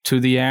to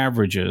the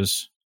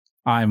averages,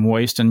 I'm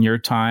wasting your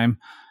time,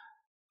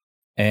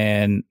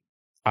 and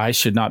I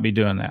should not be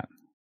doing that.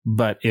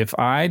 But if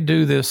I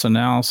do this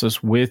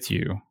analysis with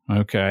you,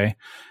 okay,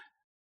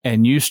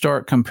 and you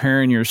start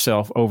comparing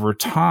yourself over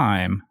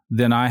time,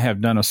 then I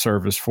have done a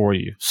service for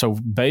you." So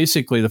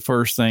basically the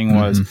first thing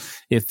was,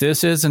 if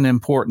this isn't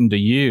important to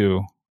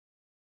you,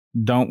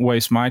 don't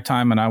waste my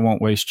time and I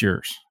won't waste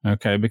yours.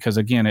 Okay. Because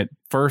again,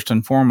 first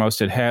and foremost,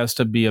 it has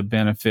to be a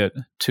benefit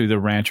to the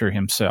rancher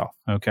himself.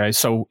 Okay.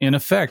 So in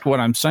effect,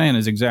 what I'm saying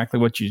is exactly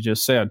what you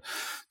just said,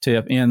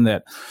 Tip, in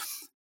that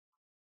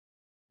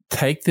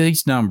take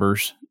these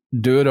numbers,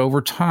 do it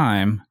over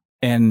time,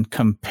 and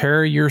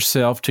compare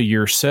yourself to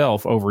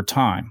yourself over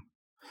time.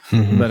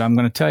 But I'm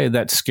going to tell you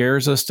that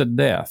scares us to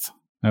death.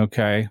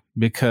 Okay.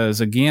 Because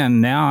again,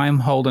 now I'm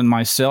holding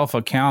myself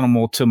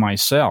accountable to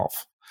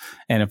myself.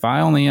 And if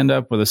I only end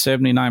up with a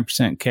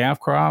 79% calf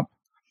crop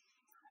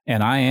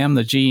and I am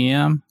the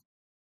GM,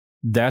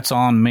 that's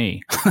on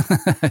me.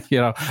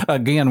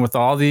 Again, with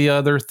all the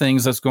other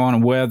things that's going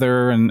on,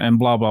 weather and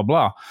blah, blah,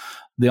 blah.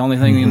 The only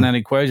thing in that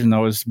equation,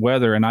 though, is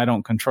weather, and I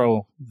don't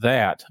control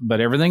that.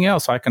 But everything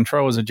else I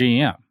control as a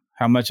GM.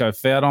 How much I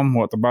fed them,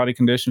 what the body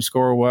condition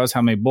score was,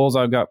 how many bulls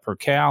I've got per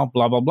cow,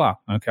 blah, blah, blah.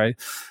 Okay.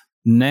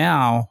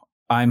 Now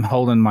I'm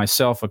holding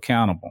myself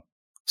accountable.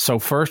 So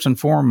first and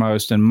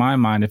foremost, in my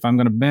mind, if I'm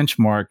going to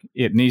benchmark,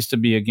 it needs to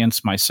be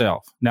against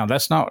myself. Now,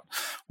 that's not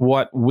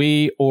what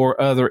we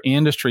or other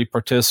industry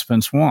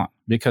participants want,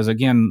 because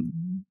again,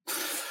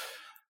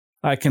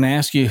 I can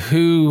ask you,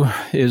 who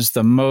is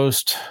the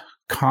most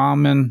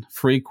common,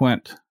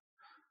 frequent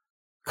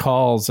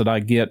calls that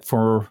I get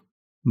for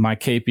my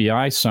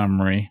KPI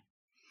summary?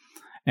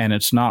 And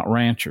it's not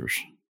ranchers.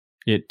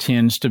 It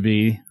tends to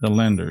be the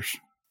lenders.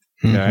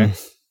 Okay.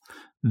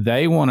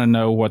 They want to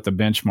know what the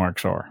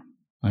benchmarks are.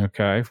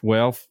 Okay.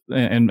 Well,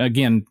 and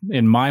again,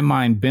 in my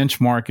mind,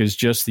 benchmark is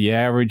just the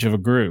average of a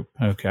group.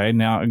 Okay.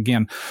 Now,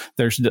 again,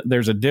 there's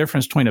a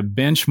difference between a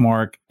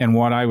benchmark and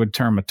what I would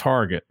term a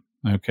target.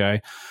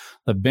 Okay.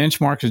 The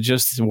benchmark is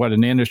just what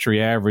an industry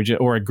average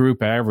or a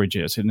group average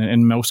is.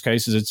 In most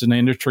cases, it's an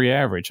industry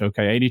average.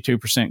 Okay.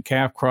 82%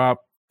 calf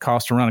crop,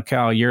 cost to run a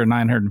cow a year,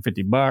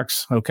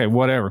 $950. Okay.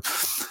 Whatever.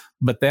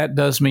 But that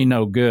does me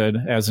no good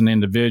as an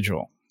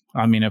individual.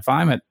 I mean, if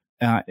I'm at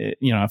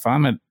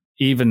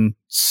even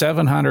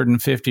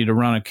 750 to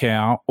run a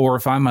cow, or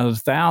if I'm at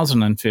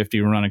 1,050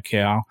 to run a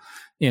cow,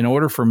 in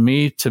order for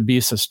me to be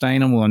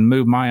sustainable and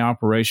move my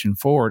operation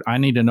forward, I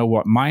need to know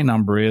what my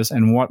number is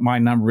and what my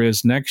number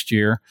is next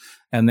year,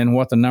 and then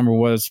what the number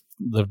was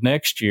the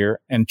next year,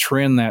 and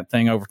trend that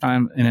thing over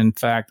time. And in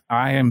fact,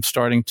 I am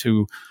starting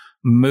to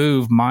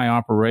move my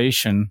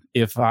operation.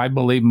 If I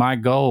believe my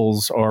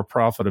goals are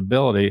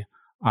profitability,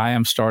 I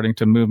am starting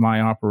to move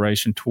my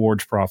operation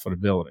towards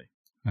profitability.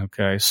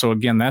 Okay. So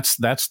again, that's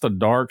the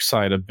dark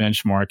side of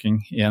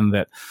benchmarking, in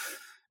that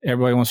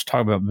everybody wants to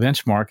talk about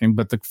benchmarking,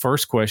 but the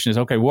first question is,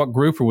 okay, what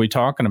group are we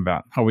talking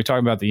about? Are we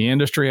talking about the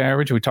industry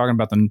average? Are we talking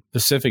about the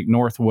Pacific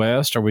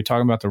Northwest? Are we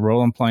talking about the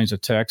rolling plains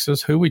of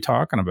Texas? Who are we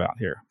talking about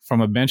here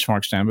from a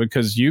benchmark standpoint?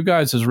 Because you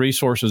guys'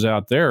 resources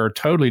out there are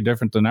totally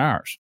different than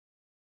ours.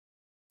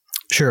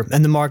 Sure.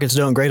 And the market's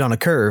doing great on a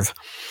curve.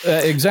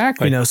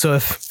 Exactly. So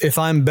if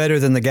I'm better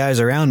than the guys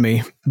around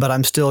me, but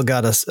I'm still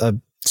got a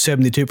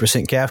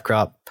 72% calf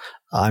crop,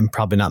 I'm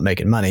probably not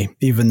making money,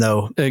 even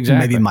though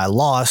maybe my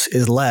loss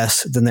is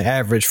less than the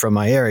average from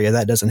my area.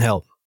 That doesn't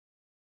help.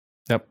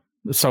 Yep.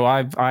 So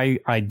I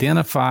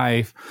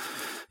identify,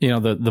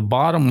 the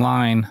bottom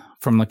line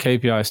from the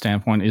KPI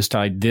standpoint is to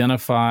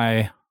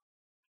identify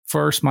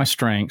first my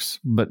strengths,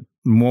 but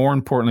more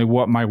importantly,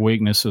 what my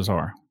weaknesses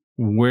are.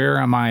 Where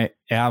am I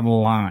out of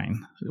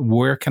line?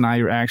 Where can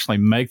I actually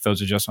make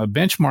those adjustments? A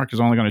benchmark is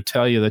only going to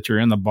tell you that you're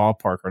in the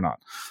ballpark or not.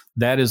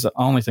 That is the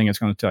only thing it's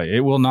going to tell you.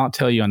 It will not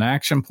tell you an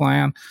action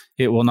plan.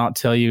 It will not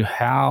tell you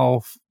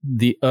how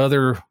the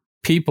other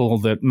people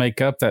that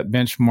make up that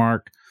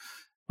benchmark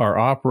are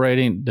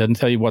operating. It doesn't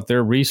tell you what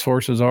their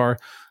resources are.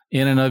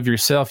 In and of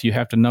yourself, you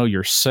have to know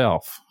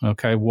yourself.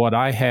 Okay, what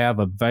I have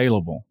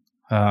available.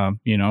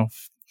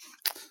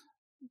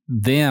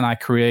 Then I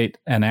create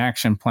an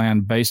action plan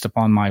based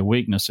upon my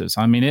weaknesses.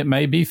 I mean, it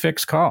may be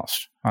fixed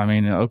cost. I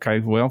mean, okay,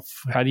 well,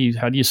 how do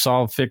you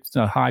solve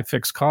high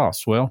fixed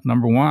costs? Well,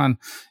 number one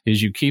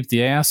is you keep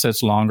the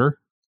assets longer,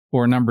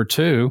 or number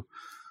two,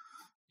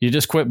 you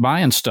just quit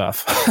buying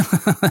stuff.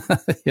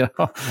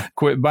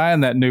 Quit buying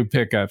that new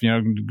pickup.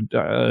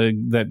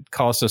 That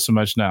costs us so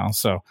much now.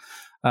 So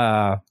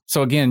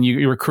again,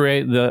 you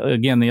create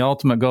the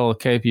ultimate goal of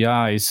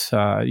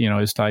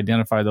KPIs, is to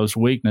identify those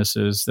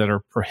weaknesses that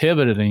are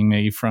prohibiting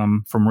me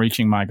from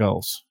reaching my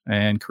goals,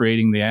 and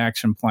creating the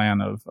action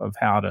plan of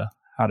how to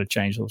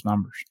change those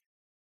numbers.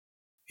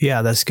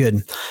 Yeah, that's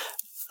good.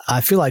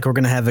 I feel like we're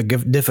going to have a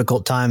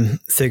difficult time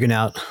figuring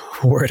out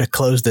where to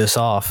close this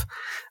off.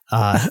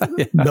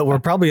 But we're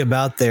probably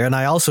about there. And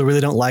I also really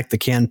don't like the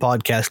canned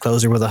podcast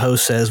closer where the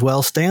host says,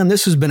 well, Stan,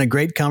 this has been a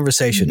great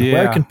conversation.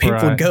 Where can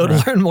people go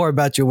to learn more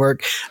about your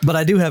work? But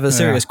I do have a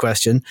serious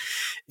question.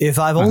 If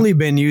I've only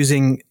been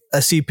using a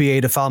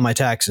CPA to file my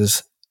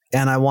taxes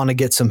and I want to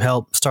get some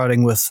help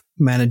starting with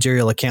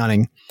managerial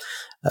accounting,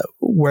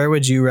 where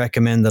would you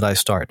recommend that I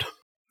start?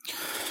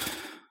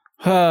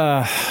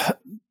 I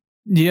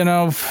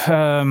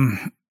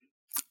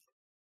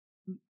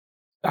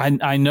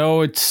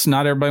know it's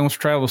not everybody wants to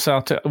travel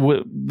south.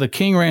 The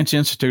King Ranch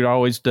Institute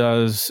always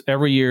does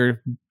every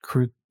year,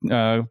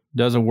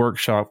 does a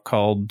workshop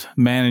called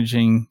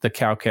Managing the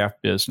Cow-Calf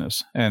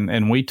Business.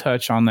 And we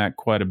touch on that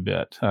quite a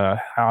bit,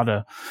 how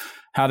to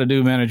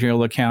do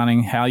managerial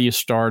accounting, how you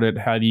start it,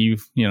 how do you,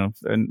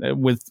 and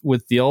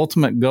with the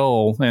ultimate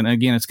goal. And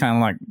again, it's kind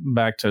of like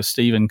back to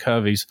Stephen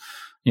Covey's,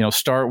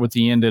 start with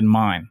the end in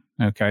mind.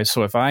 Okay.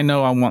 So if I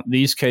know I want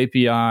these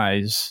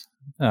KPIs,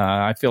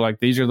 I feel like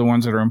these are the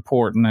ones that are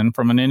important. And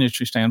from an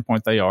industry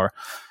standpoint, they are.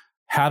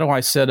 How do I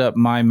set up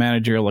my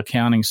managerial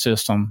accounting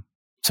system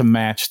to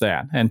match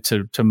that and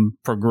to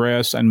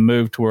progress and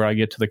move to where I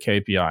get to the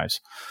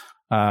KPIs?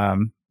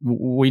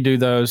 We do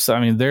those.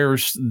 I mean,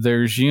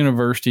 there's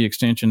university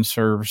extension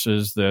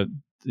services that,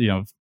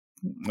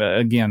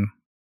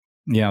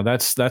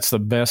 that's the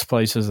best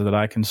places that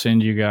I can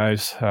send you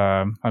guys.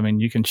 I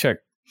mean, you can check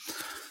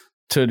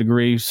to a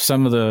degree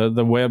some of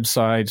the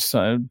websites,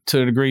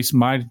 to a degree,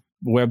 my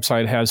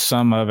website has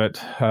some of it,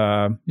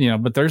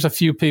 but there's a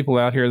few people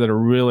out here that are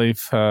really,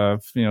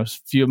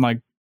 few of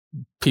my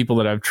people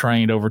that I've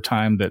trained over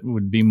time that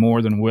would be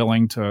more than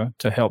willing to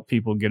help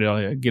people get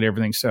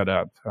everything set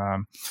up.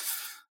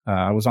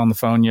 I was on the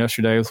phone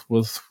yesterday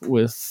with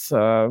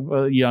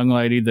a young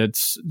lady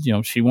that's,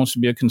 she wants to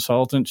be a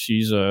consultant.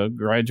 She's a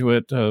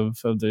graduate of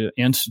the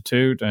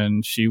Institute,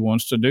 and she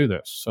wants to do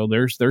this. So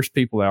there's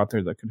people out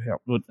there that could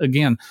help. But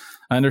again,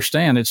 I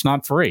understand it's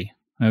not free.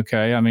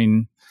 Okay. I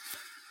mean,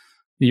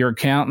 your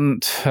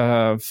accountant,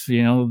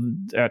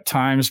 at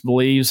times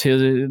believes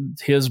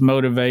his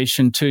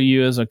motivation to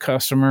you as a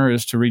customer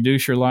is to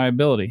reduce your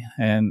liability.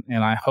 And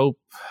I hope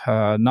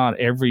not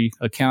every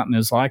accountant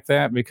is like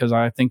that, because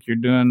I think they're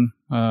doing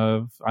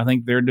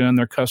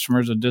their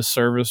customers a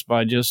disservice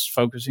by just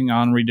focusing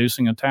on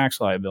reducing a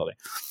tax liability.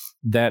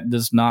 That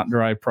does not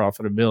drive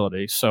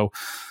profitability. So,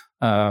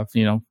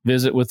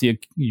 visit with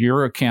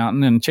your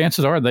accountant, and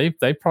chances are they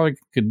probably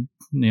could,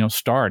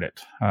 start it.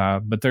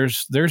 But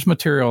there's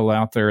material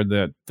out there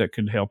that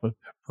could help a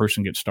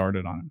person get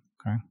started on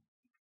it. Okay.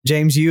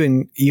 James, you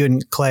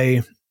and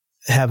Clay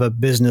have a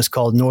business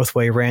called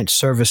Northway Ranch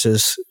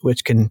Services,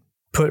 which can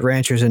put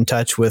ranchers in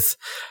touch with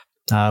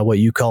what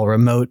you call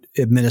remote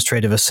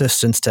administrative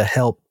assistance to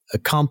help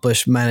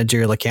accomplish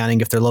managerial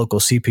accounting if their local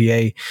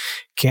CPA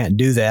can't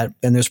do that.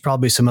 And there's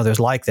probably some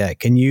others like that.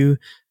 Can you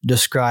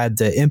describe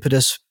the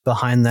impetus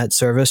behind that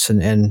service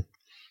and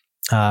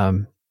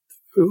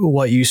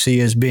what you see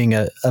as being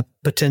a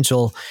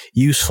potential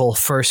useful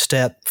first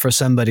step for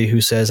somebody who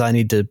says, I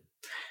need to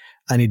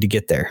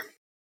get there?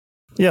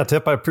 Yeah,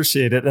 Tip, I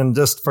appreciate it. And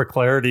just for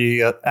clarity,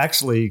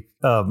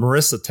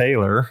 Marissa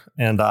Taylor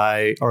and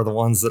I are the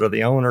ones that are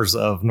the owners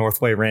of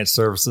Northway Ranch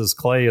Services.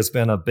 Clay has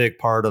been a big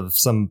part of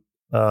some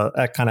kind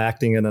of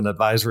acting in an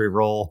advisory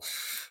role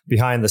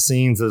behind the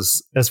scenes.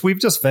 As we've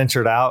just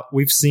ventured out,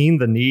 we've seen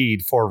the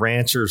need for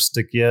ranchers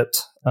to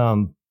get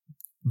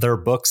their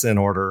books in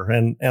order.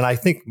 And I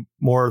think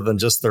more than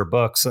just their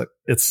books,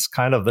 it's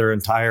kind of their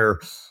entire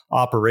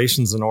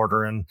operations in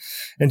order. And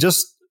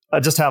I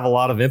just have a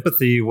lot of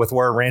empathy with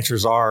where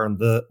ranchers are and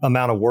the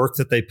amount of work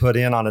that they put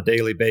in on a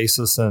daily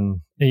basis and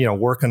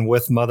working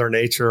with Mother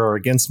Nature or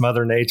against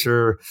Mother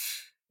Nature.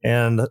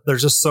 And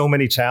there's just so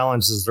many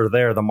challenges that are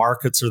there. The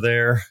markets are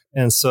there.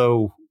 And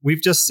so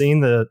we've just seen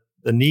the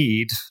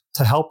need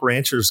to help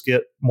ranchers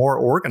get more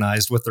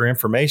organized with their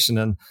information.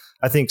 And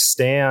I think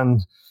Stan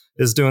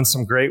is doing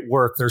some great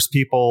work. There's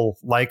people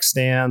like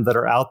Stan that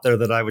are out there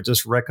that I would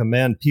just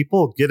recommend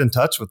people get in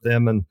touch with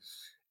them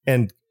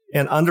and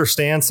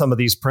understand some of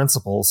these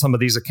principles, some of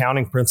these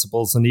accounting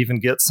principles, and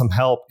even get some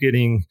help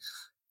getting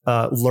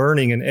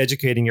learning and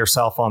educating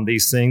yourself on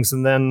these things.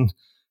 And then,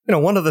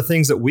 one of the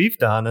things that we've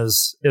done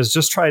is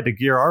just tried to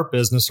gear our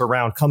business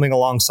around coming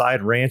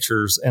alongside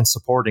ranchers and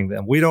supporting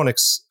them. We don't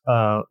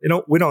kind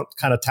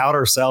of tout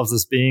ourselves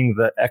as being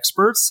the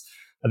experts.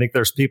 I think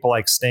there's people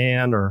like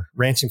Stan or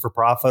Ranching for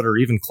Profit or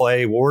even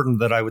Clay Warden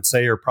that I would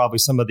say are probably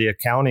some of the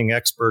accounting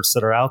experts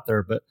that are out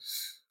there. But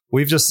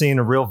we've just seen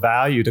a real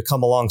value to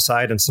come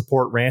alongside and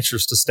support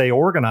ranchers to stay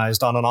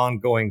organized on an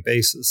ongoing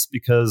basis,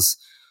 because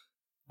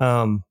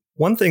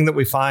one thing that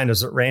we find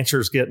is that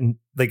ranchers get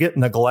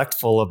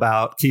neglectful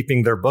about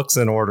keeping their books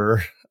in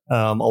order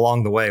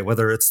along the way,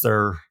 whether it's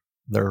their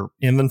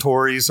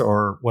inventories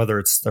or whether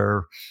it's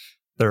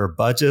their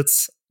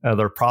budgets,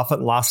 their profit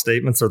and loss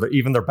statements, or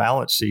even their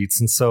balance sheets.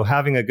 And so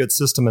having a good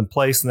system in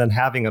place and then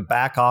having a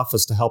back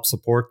office to help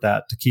support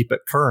that, to keep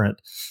it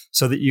current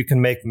so that you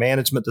can make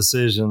management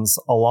decisions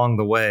along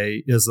the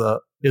way is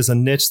a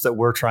niche that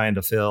we're trying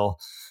to fill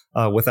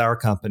with our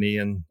company.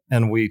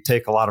 And we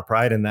take a lot of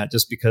pride in that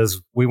just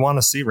because we want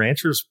to see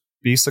ranchers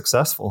be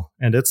successful.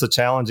 And it's a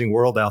challenging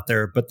world out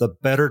there, but the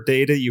better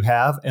data you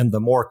have and the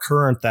more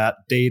current that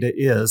data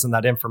is and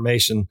that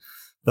information,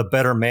 the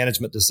better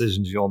management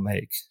decisions you'll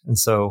make. And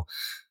so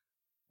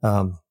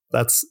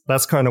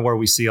that's kind of where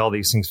we see all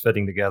these things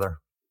fitting together.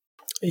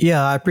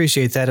 Yeah, I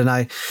appreciate that.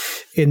 And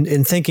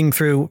in thinking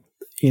through,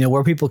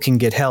 where people can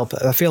get help,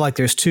 I feel like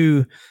there's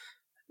two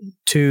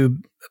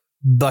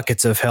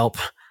buckets of help.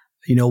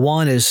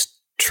 One is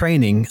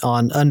training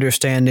on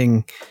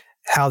understanding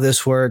how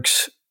this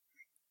works,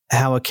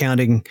 how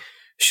accounting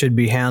should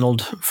be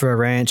handled for a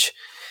ranch.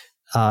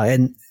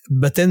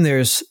 But then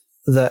there's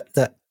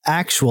the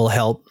actual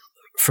help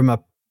from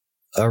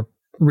a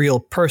real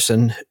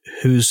person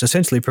who's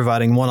essentially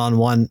providing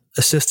one-on-one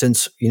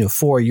assistance,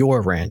 for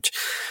your ranch.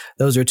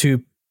 Those are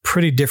two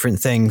pretty different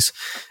things.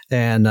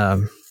 And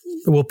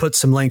we'll put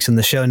some links in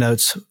the show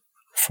notes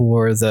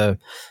for the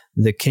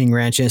King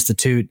Ranch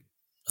Institute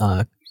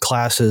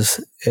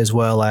classes, as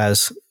well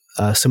as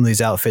some of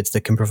these outfits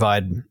that can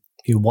provide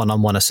you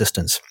one-on-one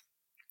assistance.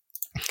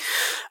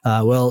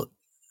 Well,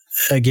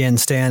 again,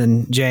 Stan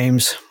and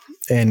James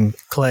and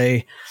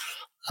Clay,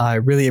 I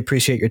really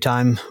appreciate your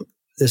time.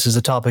 This is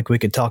a topic we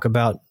could talk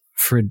about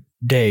for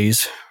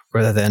days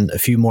rather than a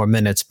few more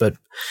minutes, but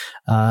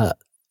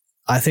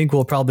I think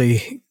we'll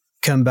probably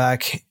come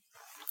back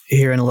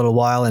here in a little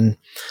while and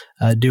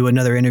do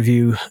another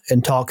interview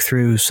and talk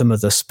through some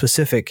of the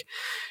specific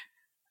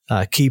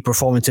key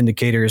performance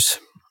indicators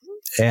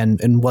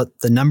and what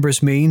the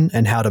numbers mean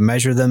and how to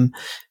measure them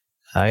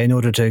in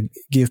order to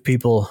give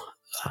people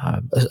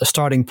a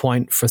starting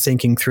point for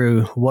thinking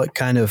through what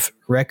kind of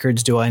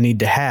records do I need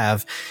to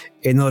have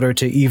in order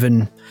to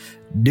even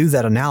do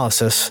that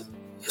analysis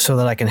so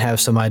that I can have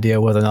some idea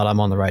whether or not I'm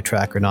on the right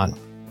track or not.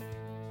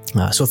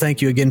 So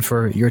thank you again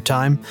for your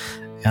time,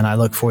 and I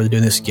look forward to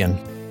doing this again.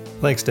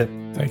 Thanks, Dick.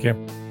 Thank you.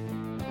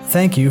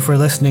 Thank you for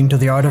listening to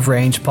the Art of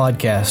Range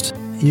podcast.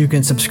 You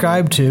can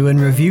subscribe to and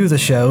review the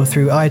show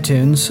through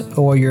iTunes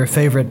or your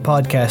favorite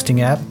podcasting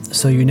app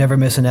so you never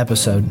miss an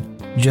episode.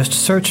 Just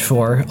search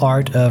for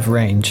Art of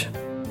Range.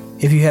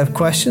 If you have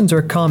questions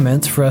or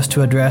comments for us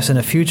to address in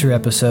a future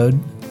episode,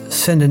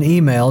 send an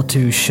email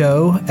to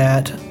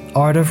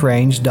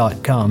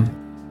show@artofrange.com.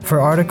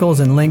 For articles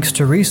and links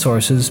to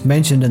resources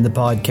mentioned in the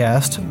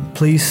podcast,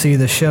 please see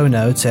the show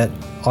notes at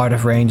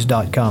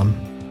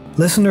artofrange.com.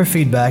 Listener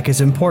feedback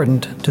is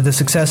important to the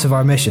success of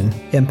our mission,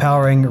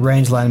 empowering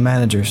rangeland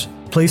managers.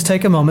 Please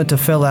take a moment to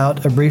fill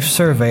out a brief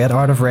survey at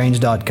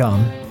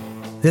artofrange.com.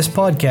 This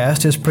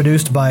podcast is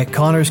produced by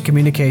Connors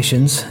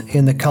Communications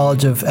in the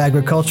College of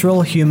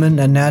Agricultural, Human,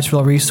 and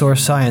Natural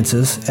Resource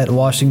Sciences at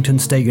Washington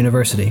State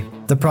University.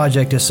 The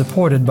project is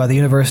supported by the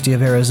University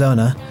of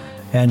Arizona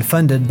and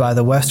funded by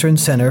the Western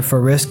Center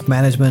for Risk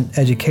Management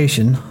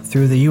Education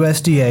through the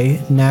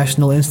USDA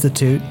National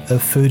Institute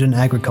of Food and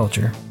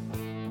Agriculture.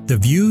 The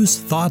views,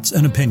 thoughts,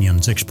 and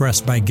opinions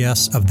expressed by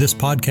guests of this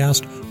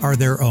podcast are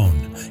their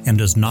own and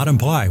does not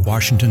imply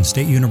Washington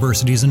State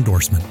University's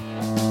endorsement.